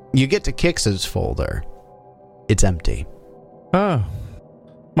stuff. You get to Kix's folder. It's empty. Oh.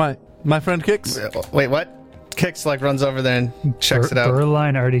 My friend Kix? Wait, what? Kix runs over there and checks it out.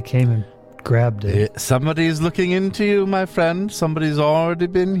 Berline already came and grabbed it. Somebody's looking into you, my friend. Somebody's already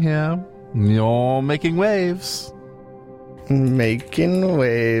been here. You're making waves. Making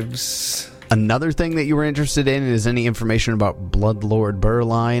waves. Another thing that you were interested in is any information about Bloodlord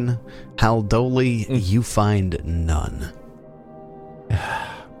Berline. Haldoli, you find none.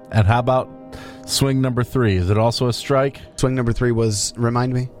 And how about swing number 3? Is it also a strike? Swing number 3 was,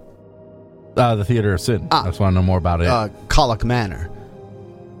 remind me? The Theater of Sin. I just want to know more about it. Colic Manor.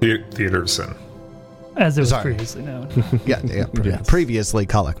 Theater of Sin. As it was Sorry. previously known. Yes. Previously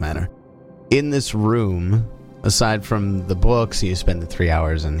Colic Manor. In this room, aside from the books, you spend the 3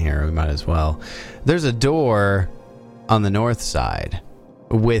 hours in here, we might as well. There's a door on the north side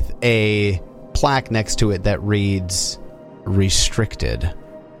with a plaque next to it that reads restricted.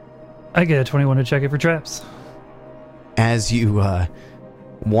 I get a 21 to check it for traps. As you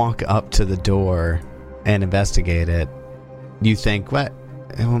walk up to the door and investigate it, you think, what?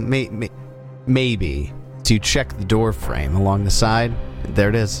 Well, maybe. So you check the door frame along the side. There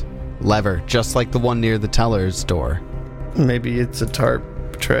it is. Lever, just like the one near the teller's door. Maybe it's a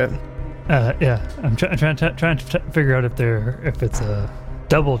tarp trap. Yeah, I'm trying to figure out if it's a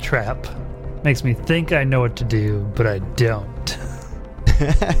double trap. Makes me think I know what to do, but I don't.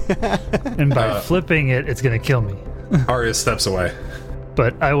 And by flipping it, it's going to kill me. Arya steps away.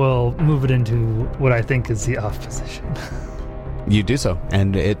 But I will move it into what I think is the off position. You do so,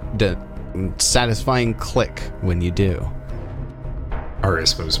 and it satisfying click when you do.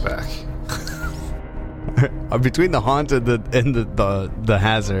 Arius moves back. Between the haunt and the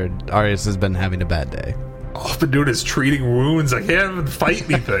hazard, Arius has been having a bad day. All I've been doing is treating wounds. I can't even fight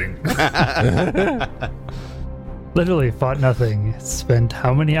anything. Literally fought nothing. Spent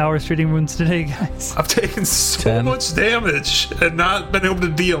how many hours treating wounds today, guys? I've taken so 10. much damage and not been able to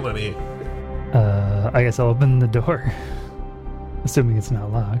deal any. I guess I'll open the door. Assuming it's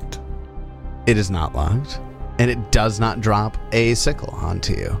not locked. It is not locked, and it does not drop a sickle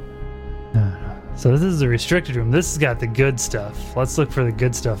onto you. So this is a restricted room. This has got the good stuff. Let's look for the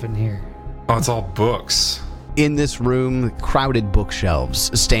good stuff in here. Oh, it's all books. In this room, crowded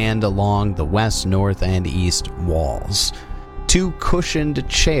bookshelves stand along the west, north, and east walls. 2 cushioned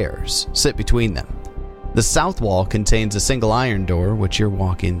chairs sit between them. The south wall contains a single iron door, which you're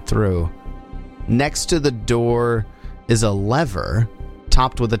walking through. Next to the door is a lever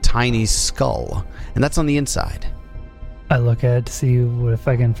topped with a tiny skull, and that's on the inside. I look at it to see if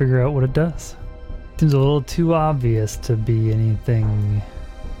I can figure out what it does. Seems a little too obvious to be anything.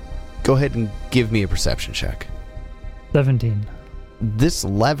 Go ahead and give me a perception check. 17. This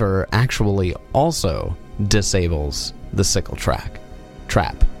lever actually also disables the sickle trap.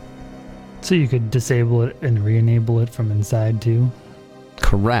 So you could disable it and re-enable it from inside too?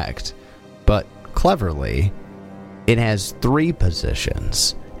 Correct. But cleverly, it has 3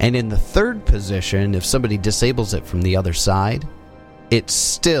 positions. And in the 3rd position, if somebody disables it from the other side, it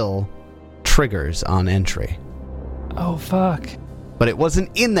still triggers on entry. Oh, fuck. But it wasn't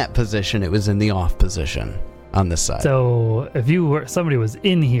in that position, it was in the off position on this side. So if somebody was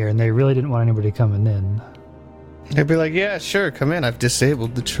in here and they really didn't want anybody coming in. They'd be like, yeah, sure, come in. I've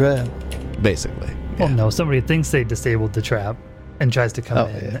disabled the trap. Basically. Well, no, somebody thinks they disabled the trap and tries to come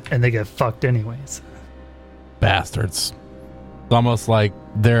in, and they get fucked anyways. Bastards. It's almost like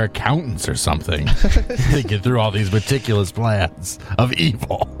they're accountants or something. They get through all these meticulous plans of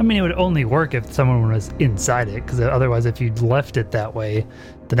evil. I mean, it would only work if someone was inside it, because otherwise, if you'd left it that way,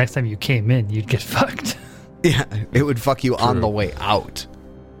 the next time you came in, you'd get fucked. Yeah, it would fuck you on the way out.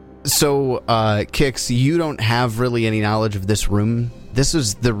 So, Kix, you don't have really any knowledge of this room. This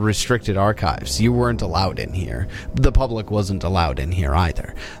is the restricted archives. You weren't allowed in here. The public wasn't allowed in here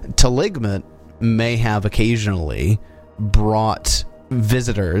either. Taligmet may have occasionally brought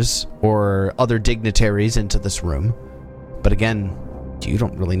visitors or other dignitaries into this room. But again, you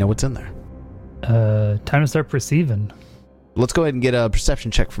don't really know what's in there. Time to start perceiving. Let's go ahead and get a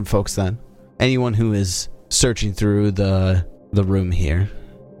perception check from folks then. Anyone who is searching through the room here.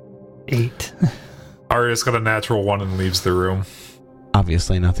 8. Arya's got a natural 1 and leaves the room.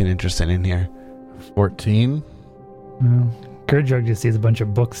 Obviously nothing interesting in here. 14. Gurdrug just sees a bunch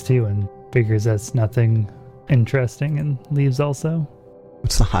of books too and figures that's nothing interesting and leaves also.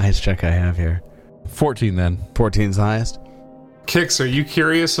 What's the highest check I have here? 14 then. 14's the highest. Kix, are you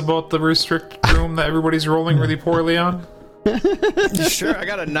curious about the restricted room that everybody's rolling really poorly on? Sure, I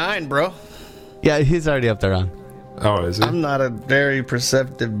got a 9, bro. Yeah, he's already up there on. Oh, is it? I'm not a very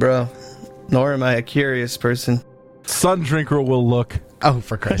perceptive bro. Nor am I a curious person. Sun Drinker will look Oh,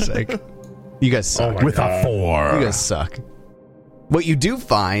 for Christ's sake. You guys suck. my with a 4. You guys suck. What you do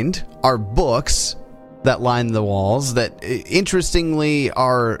find are books that line the walls that, interestingly,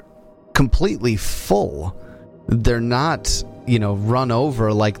 are completely full. They're not, run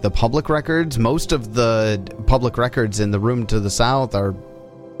over like the public records. Most of the public records in the room to the south are,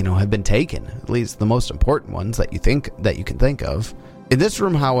 have been taken. At least the most important ones that you can think of. In this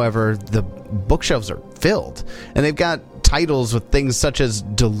room, however, the bookshelves are filled, and they've got titles with things such as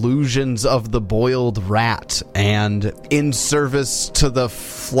Delusions of the Boiled Rat and In Service to the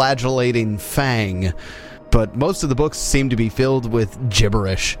Flagellating Fang. But most of the books seem to be filled with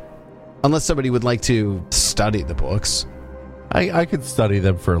gibberish. Unless somebody would like to study the books. I could study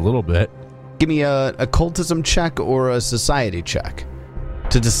them for a little bit. Give me a occultism check or a society check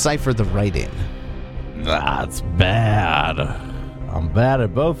to decipher the writing. That's bad. I'm bad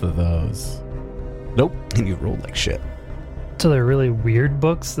at both of those. Nope. And you rolled like shit. So they're really weird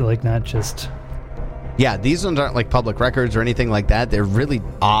books, they're like not just... Yeah, these ones aren't like public records or anything like that. They're really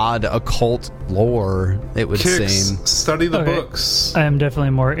odd occult lore, it would Kix, seem. study the Okay. books. I am definitely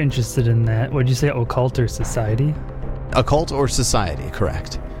more interested in that. Would you say occult or society? Occult or society,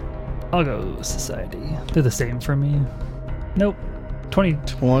 correct. I'll go society. They're the same for me. Nope.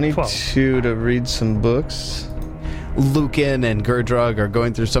 22 to read some books. Lucan and Gurdrug are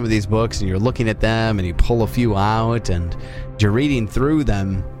going through some of these books, and you're looking at them, and you pull a few out, and you're reading through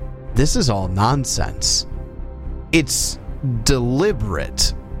them. This is all nonsense. It's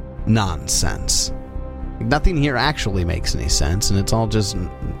deliberate nonsense. Nothing here actually makes any sense, and it's all just,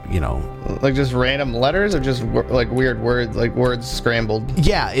 Like just random letters or just like weird words, like words scrambled?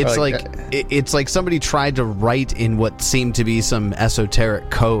 Yeah, it's Or it's like somebody tried to write in what seemed to be some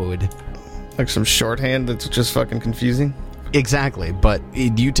esoteric code, Like some shorthand that's just fucking confusing. Exactly, but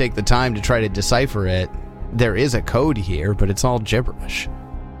you take the time to try to decipher it. There is a code here, but it's all gibberish.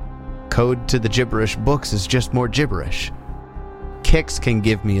 Code to the gibberish books is just more gibberish. Kix can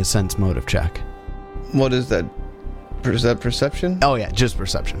give me a sense motive check. What is that? Is that perception? Oh yeah, just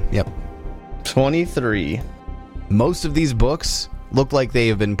perception. Yep. 23. Most of these books look like they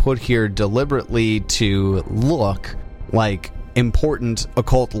have been put here deliberately to look like important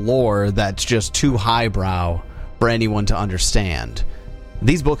occult lore that's just too highbrow for anyone to understand.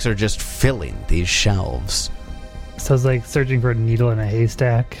 These books are just filling these shelves. So it's like searching for a needle in a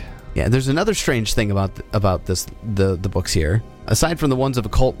haystack. Yeah, there's another strange thing about the books here. Aside from the ones of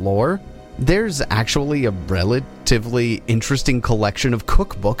occult lore, there's actually a relatively interesting collection of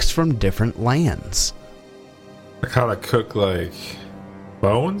cookbooks from different lands. How to cook, like,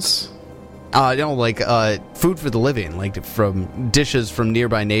 bones? Food for the living, like from dishes from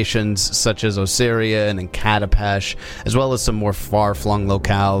nearby nations such as Osirian and Katapesh, as well as some more far-flung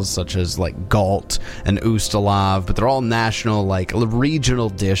locales such as like Galt and Ustalav, but they're all national, like regional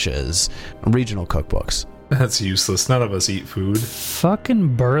dishes, regional cookbooks. That's useless. None of us eat food.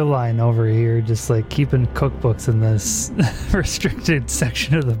 Fucking Burline over here, just like keeping cookbooks in this restricted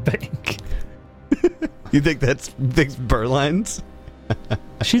section of the bank. You think that's Burline's?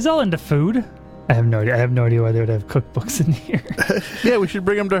 She's all into food. I have no idea. I have no idea why they would have cookbooks in here. Yeah, we should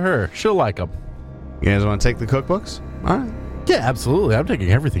bring them to her. She'll like them. You guys want to take the cookbooks? All right. Yeah, absolutely. I'm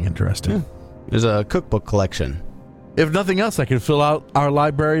taking everything interesting. Yeah. There's a cookbook collection. If nothing else, I can fill out our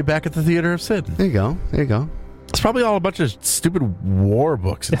library back at the Theater of Sin. There you go. There you go. It's probably all a bunch of stupid war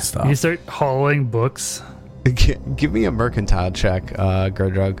books and stuff. You start hauling books. Give me a mercantile check,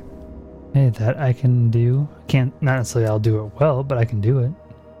 Gerdrug. Hey, that I can do. Can't, not necessarily I'll do it well, but I can do it.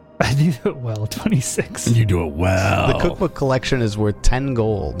 I do it well, 26. You do it well. The cookbook collection is worth 10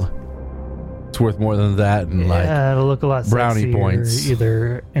 gold. It's worth more than that, and Yeah, it'll look a lot brownie sexier points.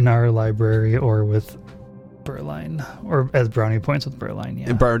 either in our library or with Burline, or as brownie points with Burline.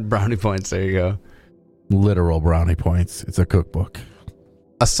 Yeah, Brownie points, there you go. literal brownie points. It's a cookbook.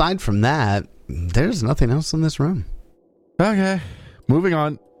 Aside from that, there's nothing else in this room. Okay, moving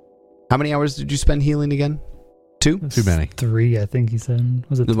on. How many hours did you spend healing again? 2? Too many. 3, I think he said.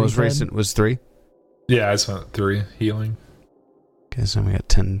 Was it The 3, most Ted? recent was 3? Yeah, I spent 3 healing. Okay, so we got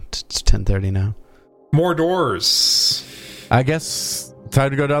 10:30 now. More doors. I guess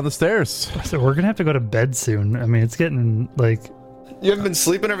time to go down the stairs. So we're gonna have to go to bed soon. I mean, it's getting like. You haven't been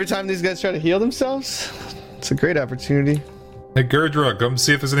sleeping every time these guys try to heal themselves? It's a great opportunity. Hey, Gerdrug, come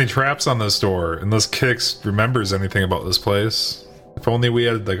see if there's any traps on this door. Unless Kix remembers anything about this place. If only we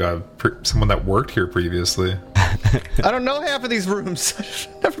had like someone that worked here previously. I don't know half of these rooms.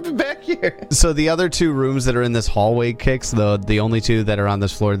 I've never been back here. So the other 2 rooms that are in this hallway, Kix, the only 2 that are on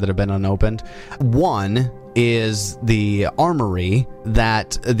this floor that have been unopened, one is the armory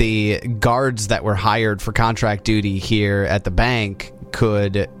that the guards that were hired for contract duty here at the bank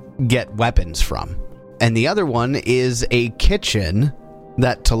could get weapons from. And the other one is a kitchen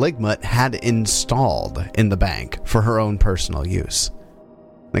that Taligmut had installed in the bank for her own personal use.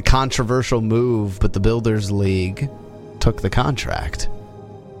 A controversial move, but the Builders League took the contract.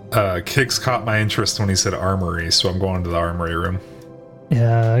 Kix caught my interest when he said armory, so I'm going to the armory room.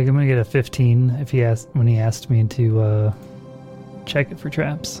 Yeah, I'm gonna get a 15 when he asked me to check it for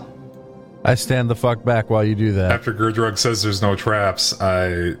traps. I stand the fuck back while you do that. After Gerdrug says there's no traps,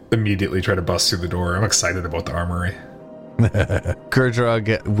 I immediately try to bust through the door. I'm excited about the armory.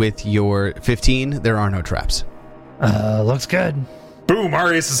 Gerdrug, with your 15, there are no traps. Looks good. Boom!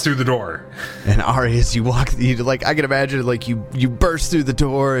 Arius is through the door. And Arius, I can imagine, like, you burst through the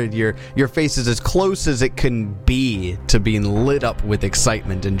door and your face is as close as it can be to being lit up with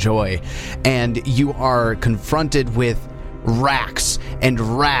excitement and joy. And you are confronted with racks and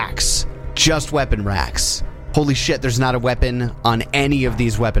racks, just weapon racks. Holy shit, there's not a weapon on any of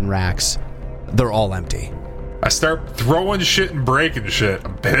these weapon racks. They're all empty. I start throwing shit and breaking shit.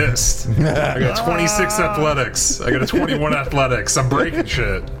 I'm pissed. I got 26 athletics. I got a 21 athletics. I'm breaking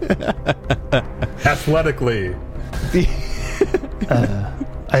shit. Athletically.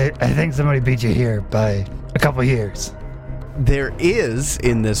 I think somebody beat you here by a couple years. There is,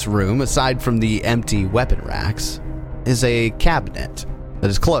 in this room, aside from the empty weapon racks, is a cabinet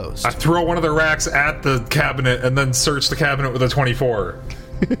that is closed. I throw one of the racks at the cabinet and then search the cabinet with a 24.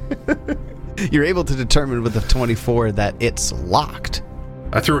 You're able to determine with the 24 that it's locked.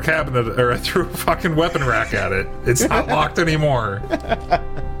 I threw a fucking weapon rack at it. It's not locked anymore.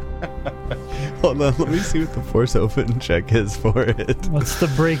 Hold on, let me see what the force open check is for it. What's the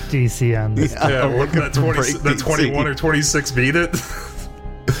break DC on this? Yeah, look that at the break 21 or 26 beat it.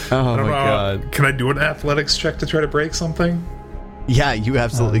 Oh I don't my know. god. Can I do an athletics check to try to break something? Yeah, you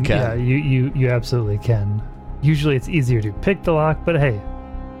absolutely Yeah, can. you absolutely can. Usually it's easier to pick the lock, but hey,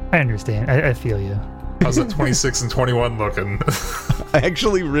 I understand. I feel you. How's that 26 and 21 looking?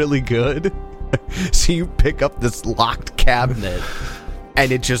 Actually really good. So you pick up this locked cabinet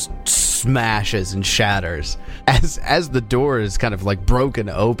and it just smashes and shatters. As the door is kind of like broken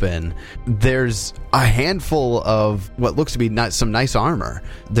open, there's a handful of what looks to be some nice armor.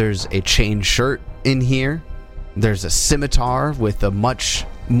 There's a chain shirt in here. There's a scimitar with a much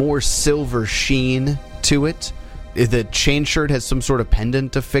more silver sheen to it. The chain shirt has some sort of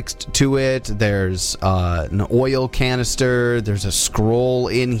pendant affixed to it. There's an oil canister. There's a scroll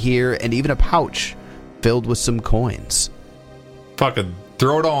in here, and even a pouch filled with some coins. Fucking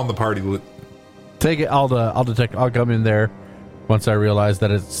throw it all in the party. Take it. I'll detect. I'll come in there once I realize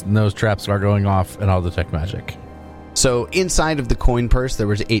that its nose traps are going off, and I'll detect magic. So inside of the coin purse, there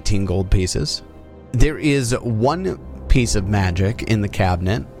was 18 gold pieces. There is one piece of magic in the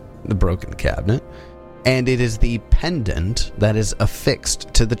cabinet, the broken cabinet, and it is the pendant that is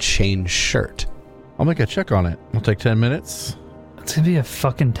affixed to the chain shirt. I'll make a check on it. I'll take 10 minutes. It's gonna be a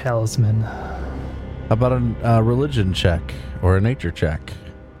fucking talisman. How about a religion check or a nature check?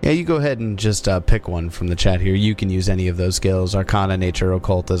 Yeah, you go ahead and just pick one from the chat here. You can use any of those skills: Arcana, Nature,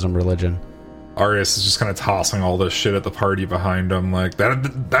 Occultism, Religion. Arius is just kind of tossing all this shit at the party behind him, like that.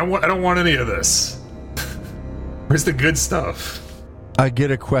 I don't want any of this. Where's the good stuff? I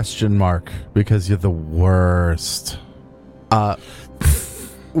get a question mark because you're the worst.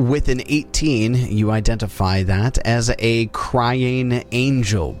 With an 18, you identify that as a Crying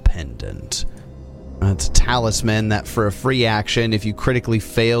Angel pendant. It's a talisman that for a free action, if you critically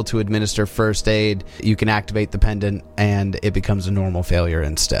fail to administer first aid, you can activate the pendant and it becomes a normal failure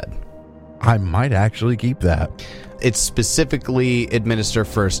instead. I might actually keep that. It's specifically administer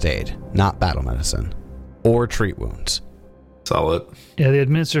first aid, not battle medicine or treat wounds. Solid. Yeah, the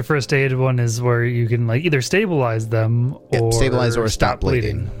administer first aid one is where you can like either stabilize them or stabilize or stop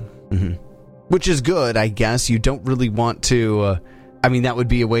bleeding. Mm-hmm. Which is good, I guess. You don't really want to... that would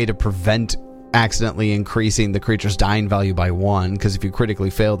be a way to prevent accidentally increasing the creature's dying value by 1, because if you critically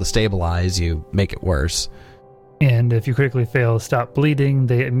fail to stabilize, you make it worse. And if you critically fail to stop bleeding,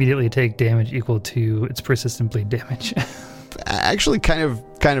 they immediately take damage equal to its persistent bleed damage. Actually, kind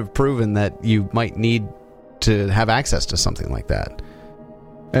of proven that you might need to have access to something like that.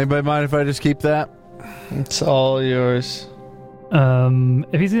 Anybody mind if I just keep that? It's all yours.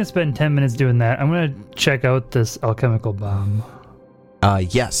 If he's gonna spend 10 minutes doing that, I'm gonna check out this alchemical bomb.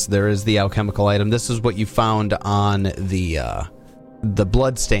 Yes, there is the alchemical item. This is what you found on the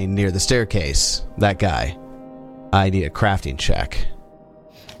blood stain near the staircase. That guy. I need a crafting check.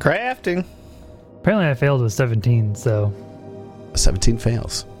 Crafting. Apparently I failed with 17, so... 17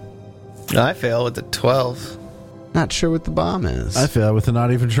 fails. I fail with the 12. Not sure what the bomb is. I fail with the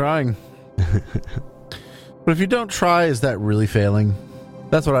not even trying. But if you don't try, is that really failing?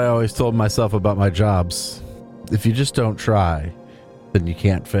 That's what I always told myself about my jobs. If you just don't try, then you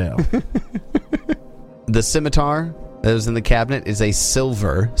can't fail. The scimitar that is in the cabinet is a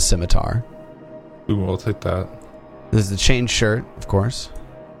silver scimitar. Ooh, I'll take that. There's the chain shirt, of course.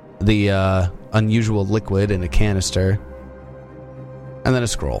 The unusual liquid in a canister. And then a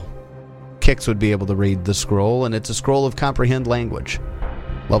scroll. Kix would be able to read the scroll, and it's a scroll of comprehend language.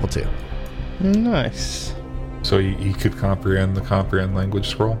 Level 2. Nice. So he could comprehend the comprehend language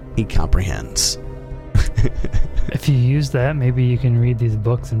scroll? He comprehends. If you use that, maybe you can read these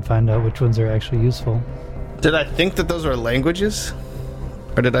books and find out which ones are actually useful. Did I think that those were languages?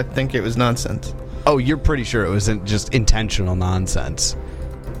 Or did I think it was nonsense? Oh, you're pretty sure it wasn't just intentional nonsense.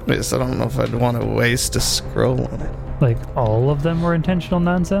 Yes, I don't know if I'd want to waste a scroll on it. Like, all of them were intentional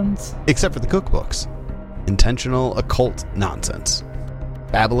nonsense? Except for the cookbooks. Intentional occult nonsense.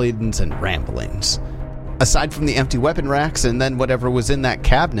 Babblings and ramblings. Aside from the empty weapon racks and then whatever was in that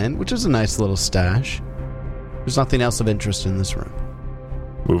cabinet, which is a nice little stash, there's nothing else of interest in this room.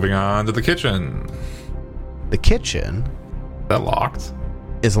 Moving on to the kitchen. The kitchen That locked.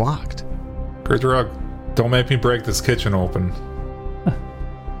 is locked. Gurdrug, don't make me break this kitchen open.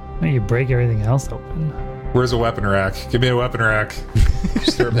 No, you break everything else open. Where's a weapon rack? Give me a weapon rack.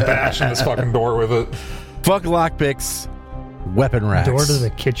 Start bashing this fucking door with it. Fuck lockpicks. Weapon racks. Door to the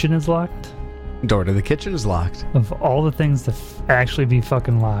kitchen is locked? Door to the kitchen is locked. Of all the things to actually be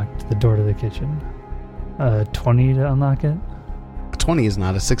fucking locked, the door to the kitchen. 20 to unlock it? 20 is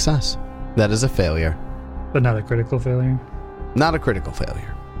not a success. That is a failure. But not a critical failure? Not a critical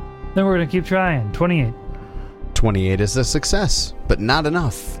failure. Then we're gonna keep trying. 28. 28 is a success, but not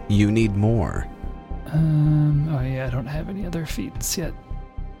enough. You need more. Oh yeah, I don't have any other feats yet.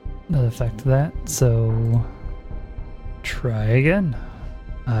 that affect that. So try again.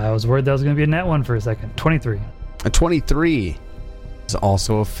 I was worried that was going to be a nat 1 for a second. 23. A 23 is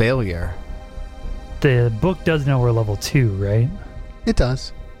also a failure. The book does know we're level 2, right? It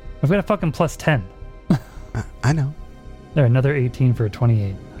does. I've got a fucking plus 10. I know. There, another 18 for a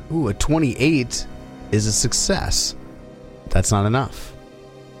 28. Ooh, a 28 is a success. That's not enough.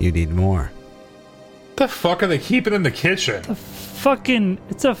 You need more. The fuck are they keeping in the kitchen?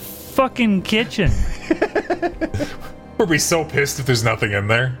 It's a fucking kitchen. We'll be so pissed if there's nothing in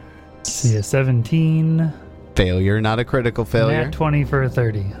there. See, a 17. Failure, not a critical failure. Nat 20 for a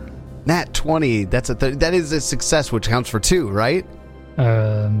 30. Nat 20, that is a success, which counts for 2, right?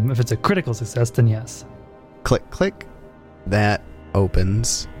 If it's a critical success, then yes. Click, click. That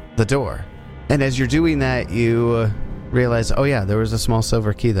opens the door. And as you're doing that, you realize, oh yeah, there was a small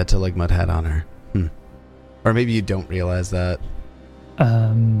silver key that Tiligmud had on her. Or maybe you don't realize that.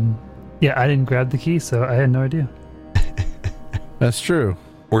 Yeah, I didn't grab the key, so I had no idea. That's true.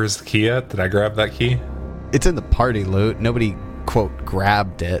 Where's the key at? Did I grab that key? It's in the party loot. Nobody, quote,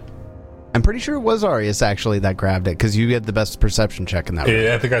 grabbed it. I'm pretty sure it was Arius, actually, that grabbed it, because you had the best perception check in that room.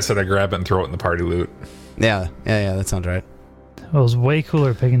 Yeah, I think I said I grab it and throw it in the party loot. Yeah, that sounds right. It was way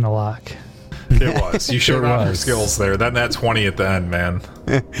cooler picking the lock. It was. You showed It off your was. skills there. That nat 20 at the end, man.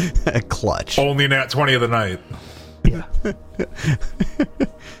 Clutch. Only nat 20 of the night. Yeah.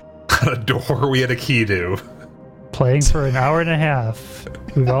 A door we had a key to. Playing for an hour and a half.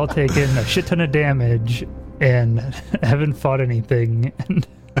 We've all taken a shit ton of damage and haven't fought anything.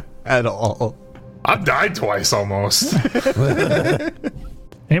 At all. I've died twice almost.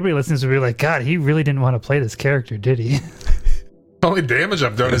 Anybody listening to be like, God, he really didn't want to play this character, did he? The only damage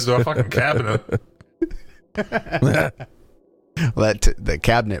I've done is to a fucking cabinet. Well, the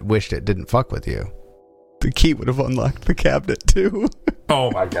cabinet wished it didn't fuck with you. The key would have unlocked the cabinet, too.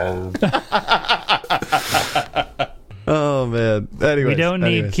 Oh my god. Oh, man. Anyways, We don't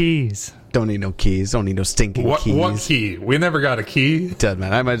need keys. Don't need no keys. Don't need no stinking keys. What key? We never got a key. Doesn't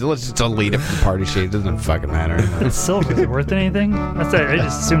matter. Let's just delete it from the party sheet. It doesn't fucking matter. It's silver. Is it worth anything? I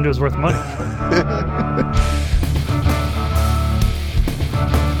just assumed it was worth money.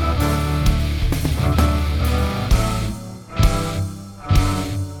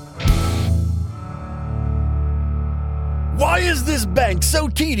 Why is this bank so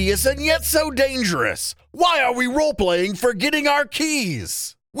tedious and yet so dangerous? Why are we role-playing for getting our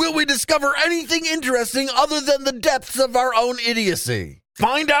keys? Will we discover anything interesting other than the depths of our own idiocy?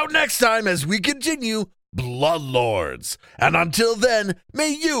 Find out next time as we continue Bloodlords. And until then, may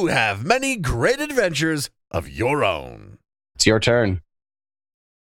you have many great adventures of your own. It's your turn.